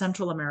Neoliberal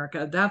Central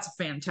America. That's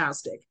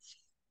fantastic.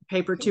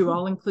 Paper 2,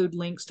 I'll include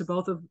links to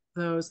both of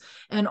those.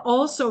 And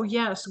also,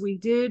 yes, we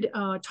did,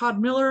 Todd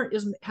Miller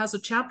has a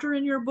chapter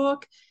in your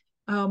book.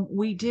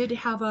 We did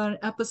have an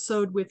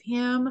episode with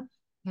him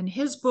And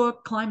his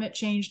book, Climate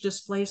Change,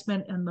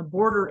 Displacement, and the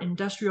Border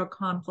Industrial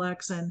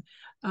Complex. And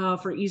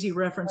for easy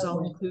reference,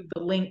 I'll include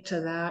the link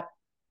to that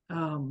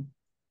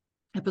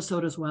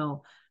episode as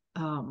well,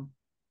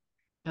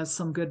 as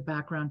some good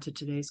background to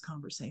today's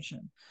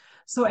conversation.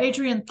 So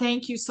Adrienne,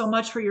 thank you so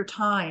much for your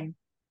time.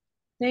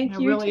 Thank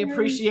you. I really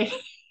appreciate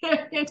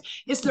it.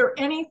 Is there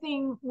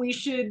anything we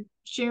should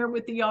share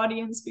with the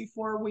audience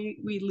before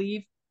we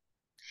leave?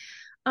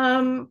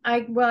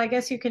 I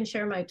guess you can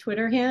share my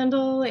Twitter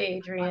handle,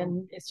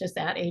 Adrienne. It's just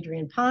at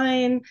Adrienne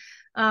Pine.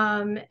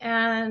 I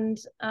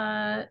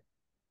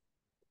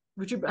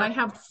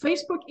have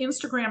Facebook,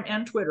 Instagram,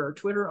 and Twitter.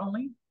 Twitter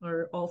only,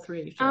 or all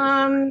three?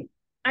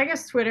 I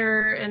guess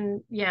Twitter,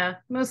 and yeah,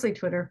 mostly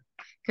Twitter,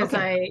 because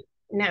okay.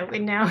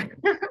 now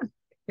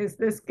is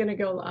this gonna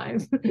go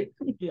live?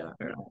 Yeah.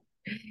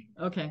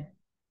 Okay.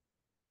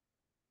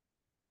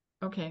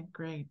 Okay,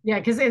 great. Yeah,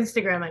 because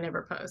Instagram I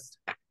never post.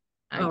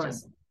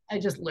 I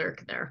just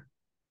lurk there.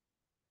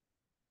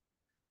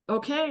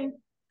 Okay,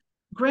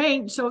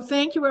 great. So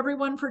thank you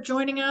everyone for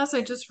joining us.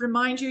 I just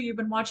remind you, you've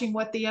been watching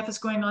What the F is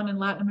Going On in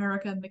Latin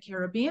America and the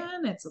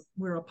Caribbean.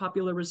 We're a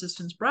Popular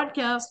Resistance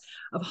broadcast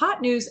of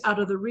hot news out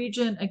of the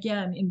region,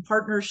 again, in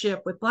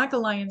partnership with Black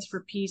Alliance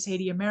for Peace,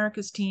 Haiti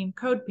America's team,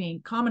 Code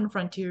Pink, Common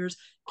Frontiers,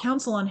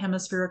 Council on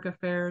Hemispheric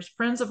Affairs,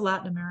 Friends of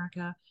Latin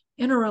America,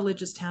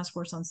 Interreligious Task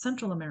Force on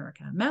Central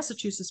America,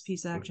 Massachusetts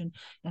Peace Action,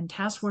 and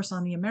Task Force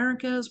on the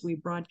Americas. We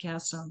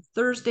broadcast on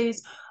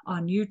Thursdays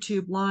on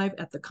YouTube Live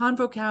at the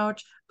Convo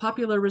Couch,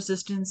 Popular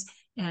Resistance,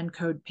 and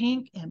Code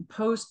Pink, and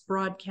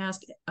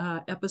post-broadcast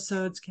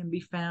episodes can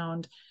be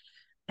found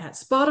at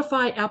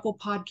Spotify, Apple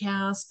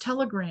Podcasts,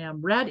 Telegram,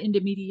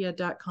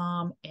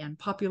 radindymedia.com, and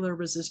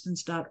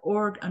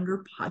popularresistance.org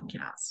under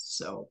podcasts.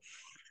 So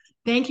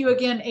thank you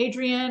again,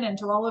 Adrienne, and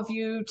to all of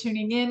you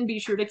tuning in, be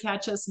sure to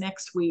catch us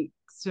next week.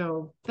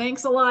 So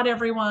thanks a lot,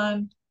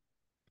 everyone.